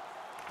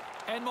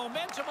 And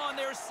momentum on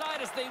their side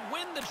as they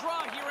win the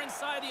draw here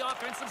inside the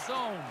offensive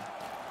zone.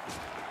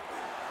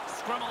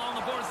 Scrum along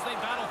the boards as they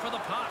battle for the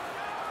puck.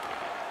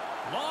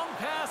 Long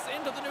pass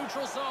into the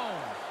neutral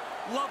zone.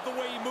 Love the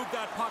way he moved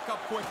that puck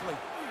up quickly.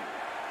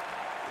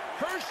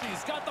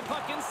 Hershey's got the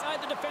puck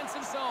inside the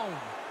defensive zone.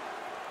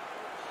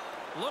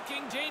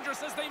 Looking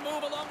dangerous as they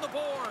move along the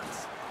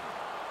boards.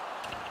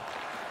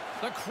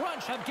 The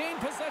Crunch have gained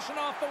possession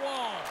off the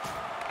wall.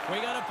 We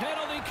got a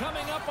penalty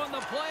coming up on the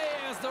play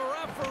as the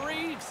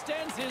referee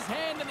extends his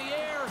hand in the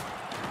air.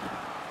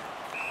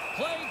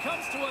 Play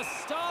comes to a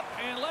stop,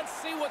 and let's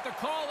see what the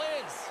call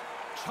is.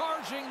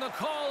 Charging the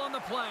call on the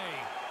play.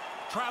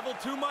 Traveled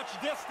too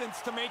much distance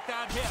to make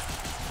that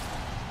hit.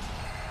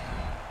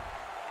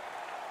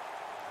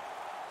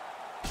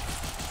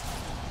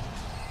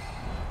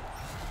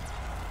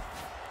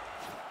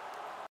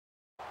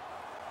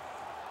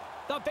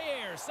 The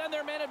Bears send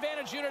their man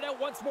advantage unit out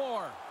once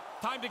more.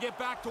 Time to get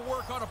back to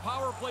work on a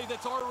power play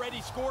that's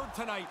already scored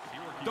tonight.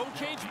 Don't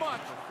change much.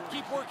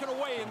 Keep working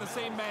away in the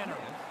same manner.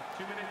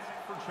 2 minutes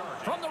for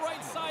charging. From the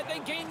right side, they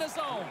gain the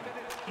zone.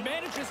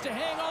 Manages to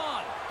hang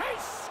on. He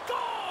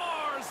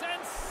scores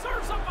and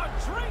serves up a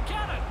drink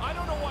at it. I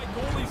don't know why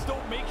goalies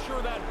don't make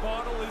sure that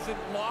bottle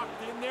isn't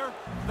locked in there.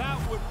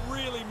 That would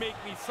really make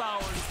me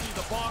sour to see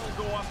the bottle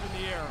go up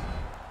in the air.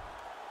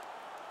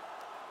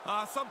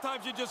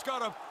 Sometimes you just got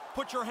to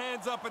put your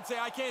hands up and say,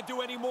 I can't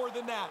do any more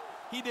than that.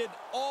 He did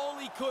all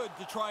he could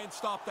to try and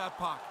stop that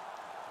puck.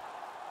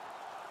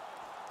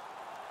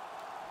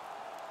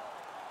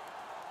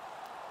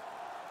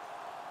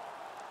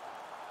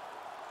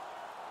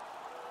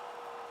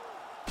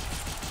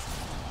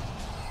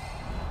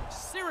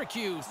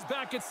 Syracuse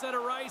back at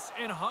center ice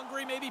and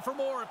hungry maybe for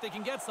more if they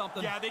can get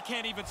something. Yeah, they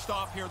can't even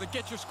stop here. They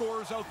get your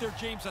scorers out there,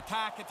 James.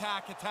 Attack,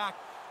 attack, attack.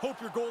 Hope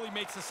your goalie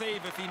makes a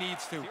save if he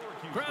needs to.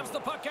 Grabs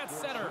the puck at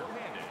center.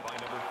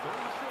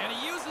 And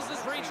he uses his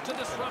reach to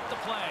disrupt the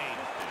play.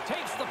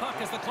 Takes the puck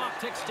as the clock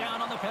ticks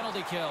down on the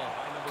penalty kill.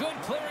 Good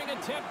clearing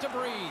attempt to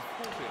breathe.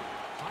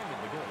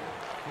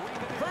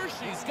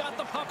 Hershey's got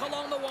the puck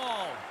along the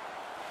wall.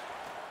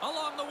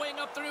 Along the wing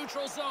up the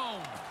neutral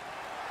zone.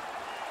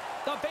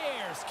 The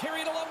Bears carry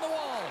it along the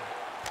wall.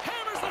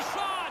 Hammers the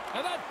shot,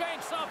 and that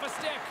banks off a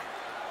stick.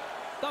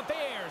 The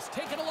Bears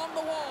take it along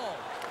the wall.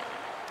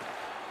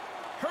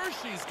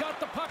 Hershey's got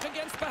the puck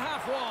against the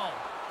half wall.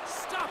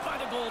 Stopped by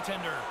the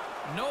goaltender.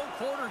 No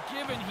quarter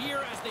given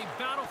here as they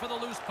battle for the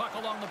loose puck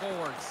along the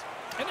boards.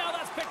 And now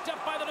that's picked up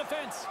by the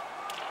defense.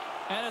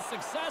 And a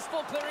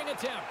successful clearing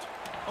attempt.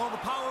 Oh, the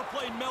power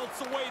play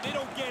melts away. They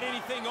don't get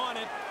anything on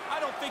it.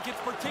 I don't think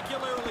it's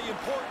particularly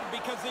important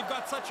because they've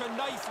got such a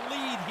nice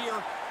lead here.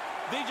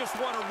 They just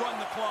want to run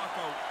the clock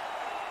out.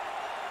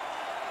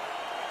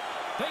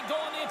 They go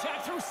on the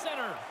attack through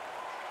center.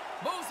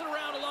 Moves it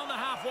around along the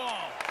half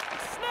wall.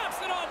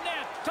 Snaps it on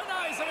net.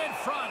 Denies it in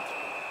front.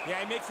 Yeah,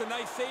 he makes a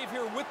nice save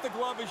here with the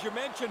glove, as you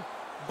mentioned,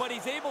 but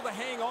he's able to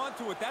hang on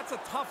to it. That's a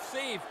tough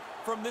save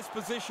from this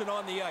position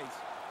on the ice.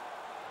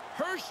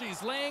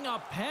 Hershey's laying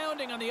a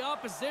pounding on the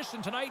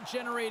opposition tonight,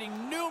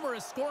 generating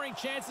numerous scoring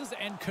chances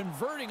and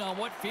converting on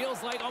what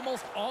feels like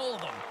almost all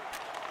of them.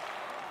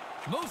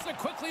 Moves it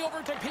quickly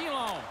over to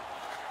Pilon.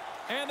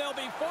 And they'll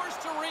be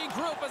forced to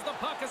regroup as the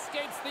puck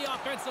escapes the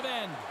offensive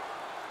end.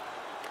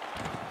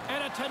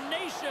 And a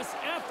tenacious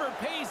effort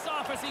pays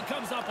off as he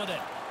comes up with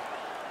it.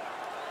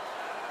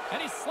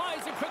 And he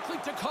slides it quickly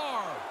to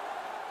Carr.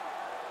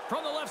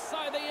 From the left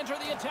side, they enter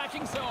the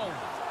attacking zone.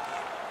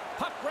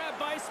 Puck grabbed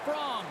by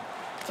Sprong.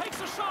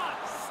 Takes a shot.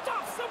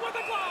 Stops him with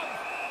a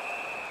glove.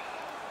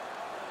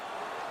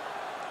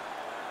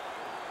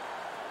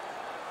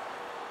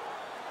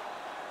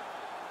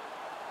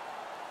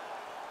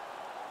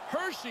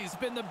 Hershey's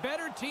been the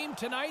better team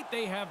tonight.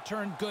 They have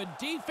turned good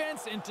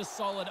defense into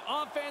solid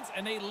offense,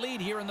 and they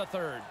lead here in the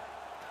third.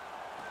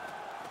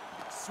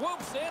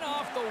 Swoops in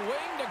off the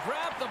wing to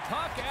grab the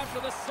puck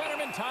after the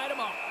centerman tied him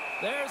up.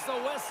 There's the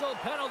whistle.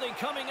 Penalty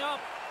coming up.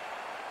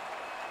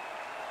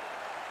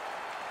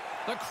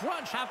 The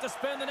Crunch have to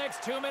spend the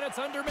next 2 minutes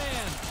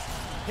undermanned.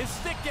 His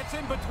stick gets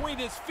in between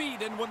his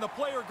feet, and when the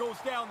player goes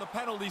down, the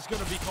penalty's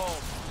going to be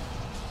called.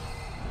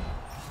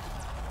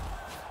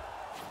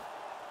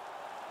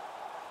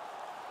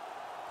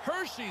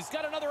 Hershey's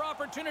got another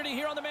opportunity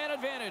here on the man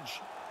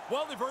advantage.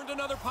 Well, they've earned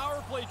another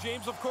power play,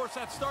 James. Of course,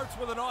 that starts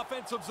with an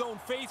offensive zone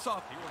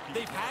faceoff.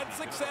 They've had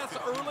success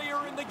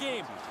earlier in the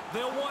game.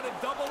 They'll want to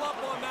double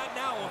up on that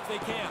now if they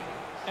can.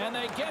 And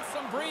they get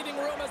some breathing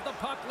room as the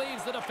puck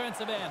leaves the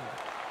defensive end.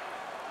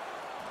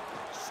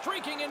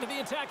 Streaking into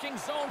the attacking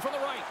zone from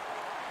the right.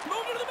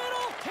 Move to the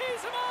middle. Tees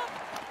him up.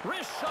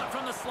 Wrist shot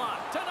from the slot.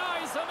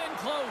 Denies him in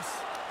close.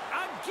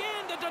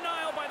 Again, the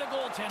denial by the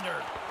goaltender.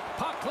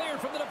 Puck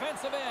cleared from the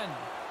defensive end.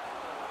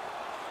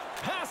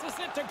 Passes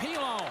it to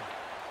Pilon.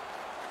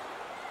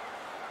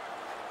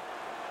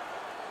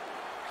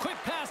 Quick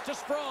pass to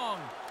Sprong.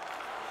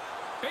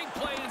 Big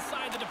play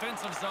inside the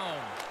defensive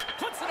zone.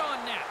 Puts it on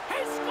net.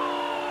 He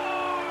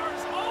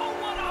scores! Oh,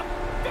 what a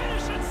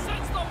finish, and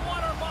sends the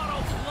water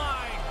bottle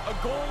flying. A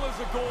goal is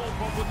a goal,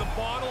 but when the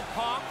bottle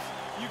pops,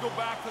 you go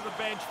back to the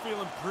bench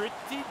feeling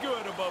pretty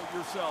good about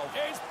yourself.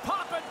 He's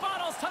popping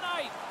bottles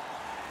tonight.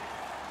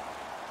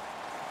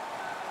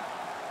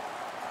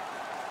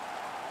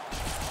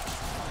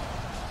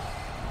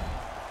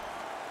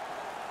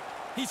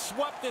 He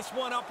swept this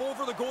one up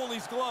over the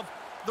goalie's glove.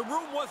 The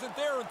room wasn't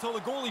there until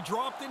the goalie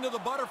dropped into the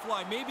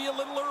butterfly, maybe a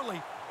little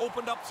early,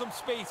 opened up some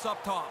space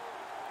up top.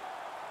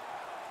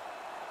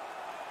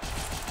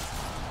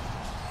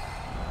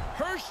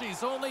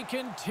 Hershey's only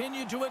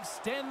continued to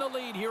extend the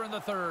lead here in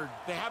the third.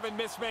 They haven't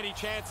missed many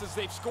chances.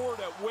 They've scored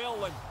at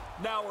will and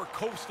now are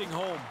coasting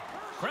home.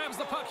 Grabs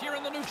the puck here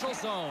in the neutral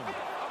zone.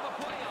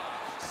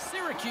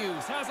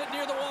 Syracuse has it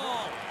near the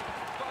wall.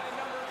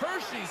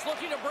 Hershey's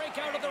looking to break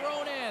out of their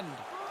own end.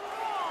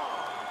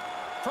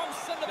 From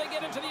center, they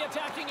get into the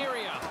attacking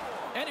area.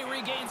 And he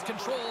regains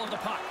control of the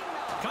puck.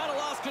 Kind of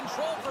lost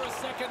control for a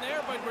second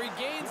there, but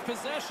regains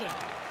possession.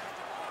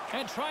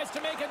 And tries to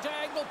make a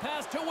diagonal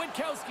pass to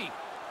Witkowski.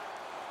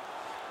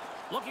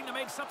 Looking to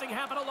make something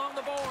happen along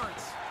the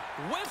boards.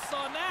 Whiffs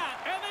on that,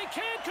 and they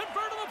can't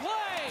convert on the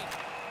play.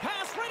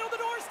 Pass right on the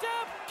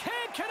doorstep.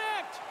 Can't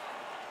connect.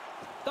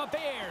 The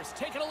Bears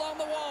take it along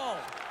the wall.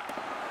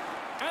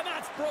 And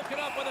that's broken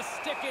up with a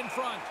stick in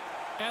front.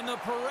 And the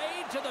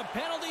parade to the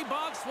penalty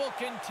box will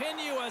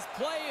continue as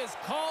play is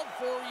called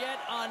for yet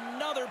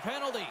another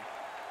penalty.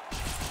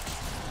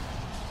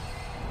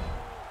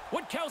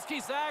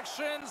 Witkowski's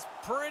actions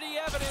pretty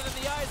evident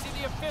in the eyes of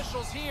the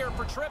officials here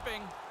for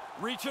tripping.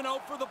 Reaching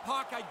out for the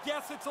puck. I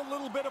guess it's a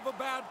little bit of a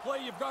bad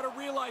play. You've got to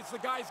realize the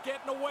guy's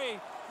getting away.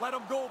 Let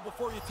him go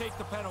before you take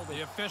the penalty.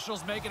 The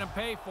officials making him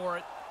pay for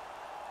it.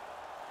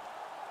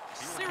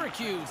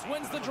 Syracuse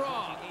wins the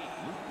draw.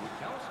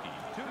 Witkowski,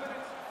 2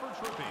 minutes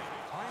for tripping.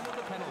 Time of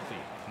the penalty,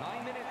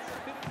 9 minutes,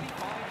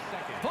 55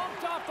 seconds.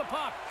 Bumped off the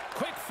puck.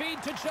 Quick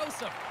feed to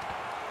Joseph.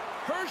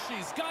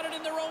 Hershey's got it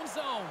in their own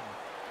zone.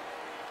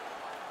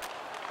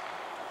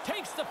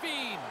 Takes the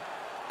feed.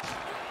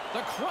 The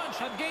Crunch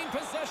have gained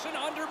possession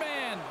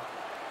undermanned.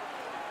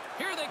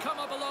 Here they come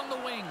up along the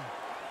wing.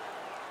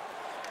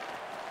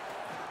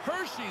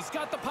 Hershey's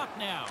got the puck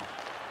now.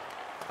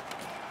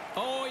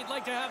 Oh, he'd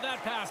like to have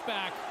that pass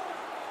back.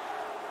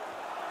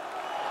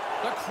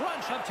 The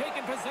Crunch have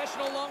taken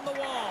possession along the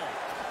wall.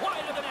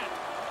 Wide of the net.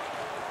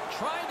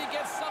 Trying to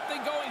get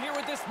something going here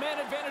with this man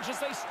advantage as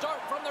they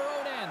start from their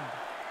own end.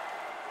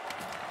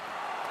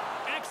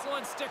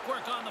 Excellent stick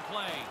work on the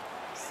play.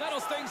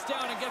 Settles things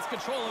down and gets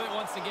control of it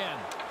once again.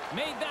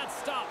 Made that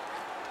stop.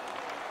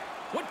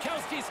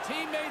 Witkowski's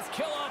teammates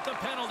kill off the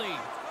penalty.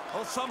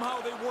 Well,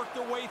 somehow they worked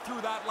their way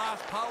through that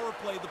last power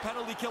play. The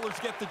penalty killers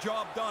get the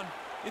job done.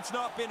 It's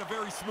not been a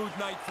very smooth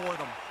night for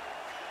them.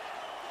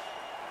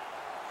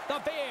 The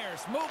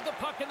Bears move the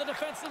puck in the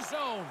defensive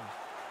zone.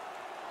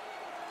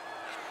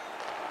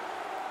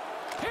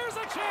 Here's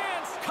a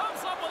chance.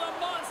 Comes up with a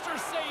monster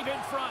save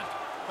in front.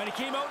 And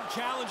he came out and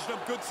challenged him.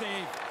 Good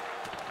save.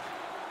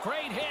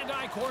 Great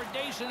hand-eye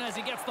coordination as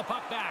he gets the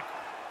puck back.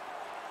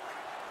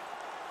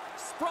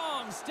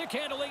 Sprong stick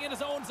handling in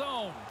his own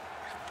zone.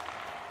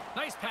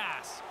 Nice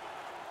pass.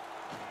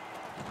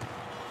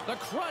 The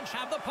Crunch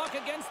have the puck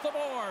against the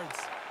boards.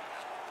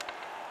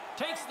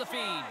 Takes the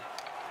feed.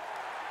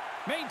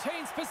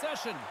 Maintains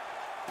possession.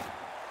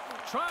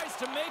 Tries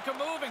to make a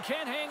move and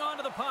can't hang on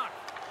to the puck.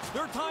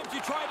 There are times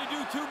you try to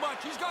do too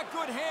much. He's got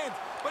good hands,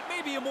 but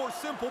maybe a more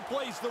simple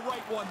play's the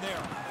right one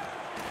there.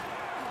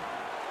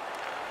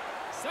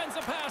 Sends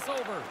a pass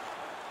over.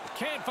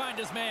 Can't find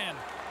his man.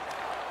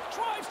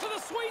 Drives to the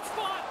sweet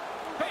spot.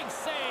 Big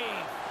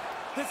save.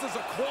 This is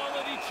a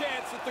quality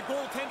chance that the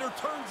goaltender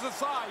turns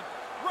aside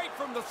right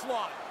from the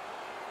slot.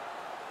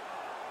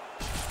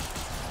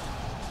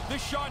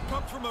 This shot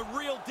comes from a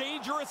real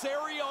dangerous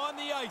area on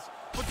the ice,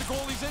 but the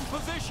goalie's in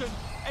position,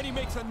 and he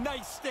makes a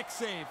nice stick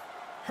save.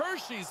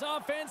 Hershey's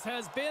offense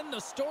has been the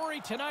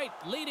story tonight,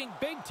 leading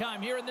big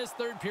time here in this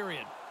third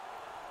period.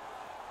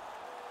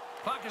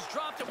 Puck is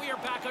dropped, and we are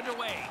back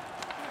underway.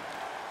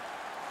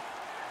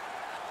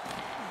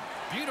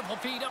 Beautiful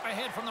feed up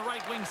ahead from the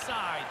right wing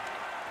side.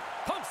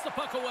 Pumps the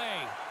puck away.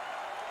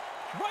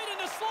 Right in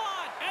the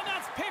slot, and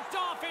that's picked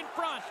off in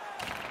front.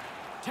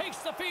 Takes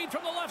the feed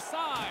from the left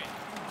side.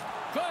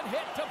 Good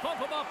hit to bump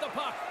him off the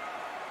puck.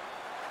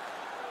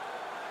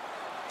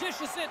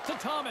 Dishes it to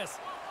Thomas.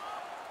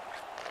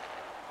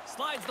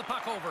 Slides the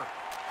puck over.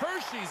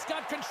 Hershey's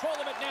got control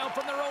of it now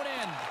from their own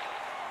end.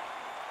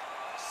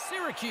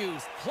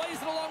 Syracuse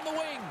plays it along the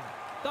wing.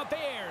 The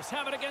Bears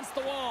have it against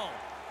the wall.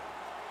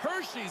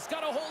 Hershey's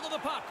got a hold of the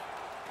puck.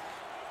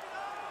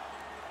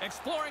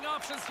 Exploring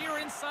options here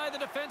inside the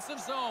defensive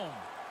zone.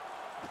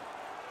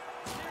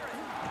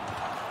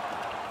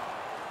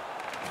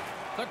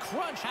 The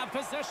Crunch have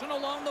possession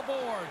along the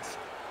boards.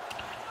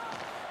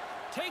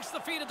 Takes the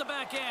feed at the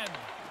back end.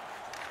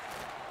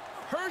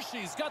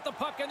 Hershey's got the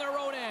puck in their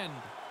own end.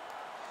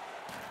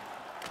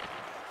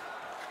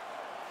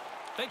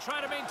 They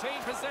try to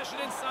maintain possession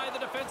inside the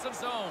defensive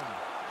zone.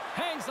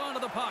 Hangs onto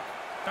the puck.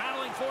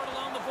 Battling for it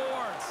along the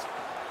boards.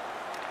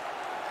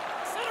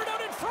 Centered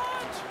out in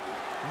front.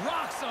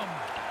 Rocks him.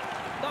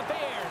 The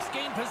Bears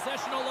gain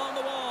possession along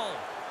the wall.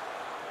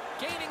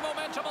 Gaining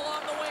momentum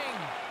along the wing.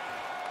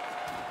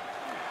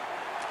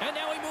 And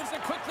now he moves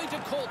it quickly to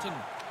Colton.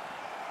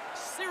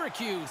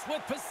 Syracuse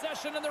with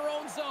possession in their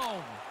own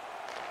zone.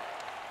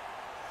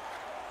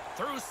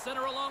 Through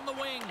center along the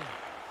wing.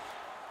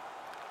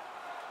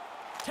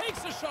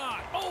 Takes a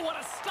shot. Oh, what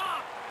a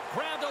stop.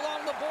 Grabbed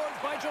along the boards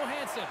by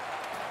Johansson.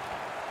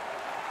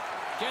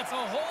 Gets a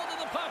hold of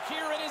the puck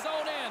here in his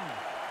own end.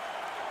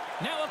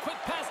 Now a quick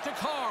pass to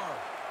Carr.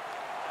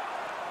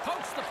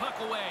 Pokes the puck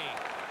away.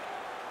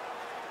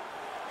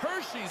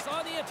 Hershey's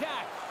on the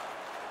attack.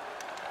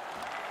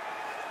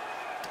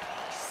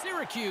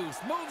 Syracuse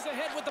moves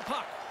ahead with the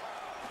puck.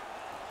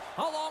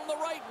 Along the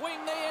right wing,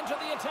 they enter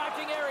the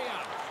attacking area.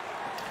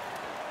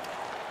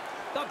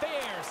 The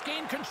Bears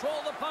gain control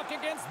of the puck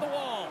against the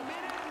wall.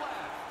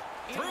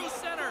 Through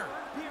center.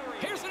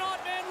 Here's an odd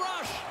man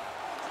rush.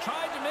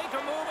 Tried to make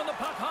a move and the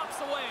puck hops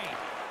away.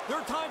 There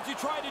are times you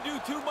try to do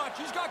too much.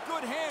 He's got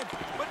good hands,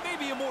 but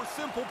maybe a more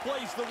simple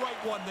play's the right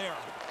one there.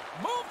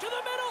 Move to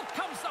the middle.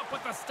 Comes up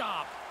with the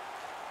stop.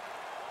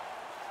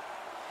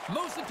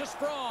 Moves it to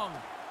Sprong.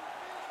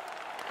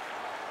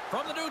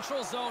 From the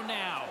neutral zone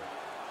now.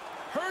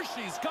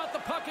 Hershey's got the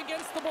puck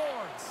against the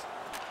boards.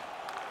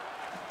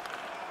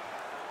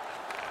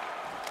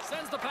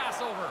 Sends the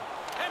pass over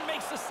and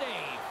makes the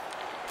save.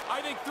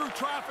 I think through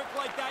traffic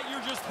like that,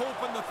 you're just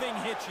hoping the thing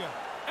hits you.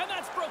 And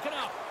that's broken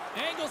up.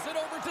 Angles it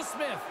over to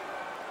Smith.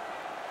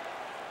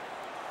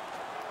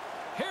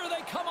 Here they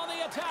come on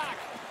the attack.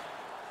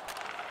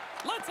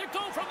 Lets it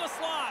go from the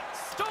slot.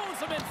 Stones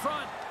him in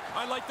front.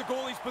 I like the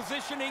goalie's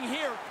positioning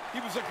here. He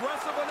was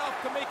aggressive enough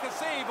to make a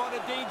save on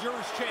a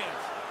dangerous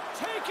chance.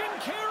 Taking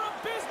care of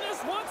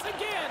business once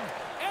again.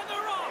 And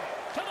they're off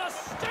to the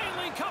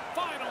Stanley Cup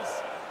Finals.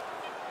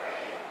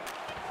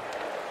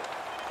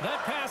 That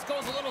pass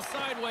goes a little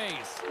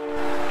sideways.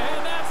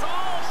 And that's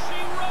all she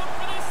wrote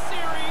for this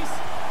series.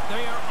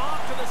 They are off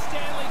to the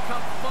Stanley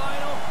Cup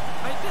Final.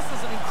 This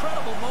is an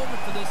incredible moment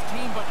for this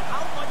team, but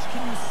how much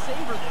can you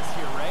savor this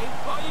here, Ray?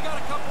 Well, you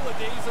got a couple of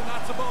days, and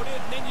that's about it.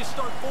 And then you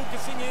start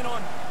focusing in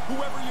on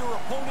whoever your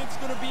opponent's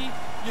going to be.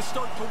 You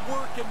start to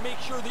work and make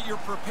sure that you're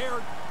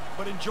prepared.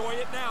 But enjoy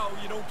it now.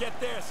 You don't get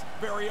this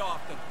very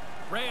often.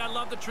 Ray, I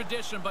love the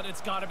tradition, but it's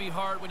got to be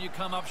hard when you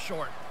come up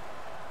short.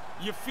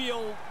 You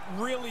feel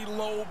really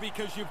low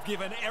because you've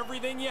given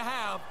everything you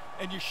have,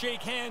 and you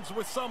shake hands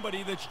with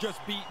somebody that's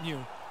just beaten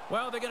you.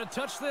 Well, they're going to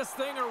touch this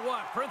thing or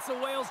what? Prince of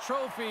Wales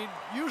trophy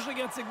usually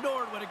gets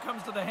ignored when it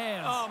comes to the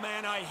hands. Oh,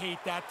 man, I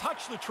hate that.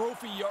 Touch the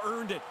trophy, you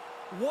earned it.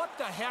 What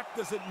the heck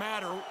does it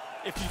matter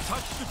if you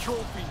touch the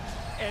trophy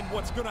and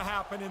what's going to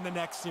happen in the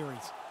next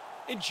series?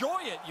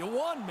 Enjoy it. You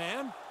won,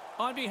 man.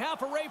 On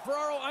behalf of Ray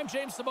Ferraro, I'm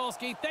James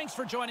Cybulski. Thanks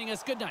for joining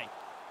us. Good night.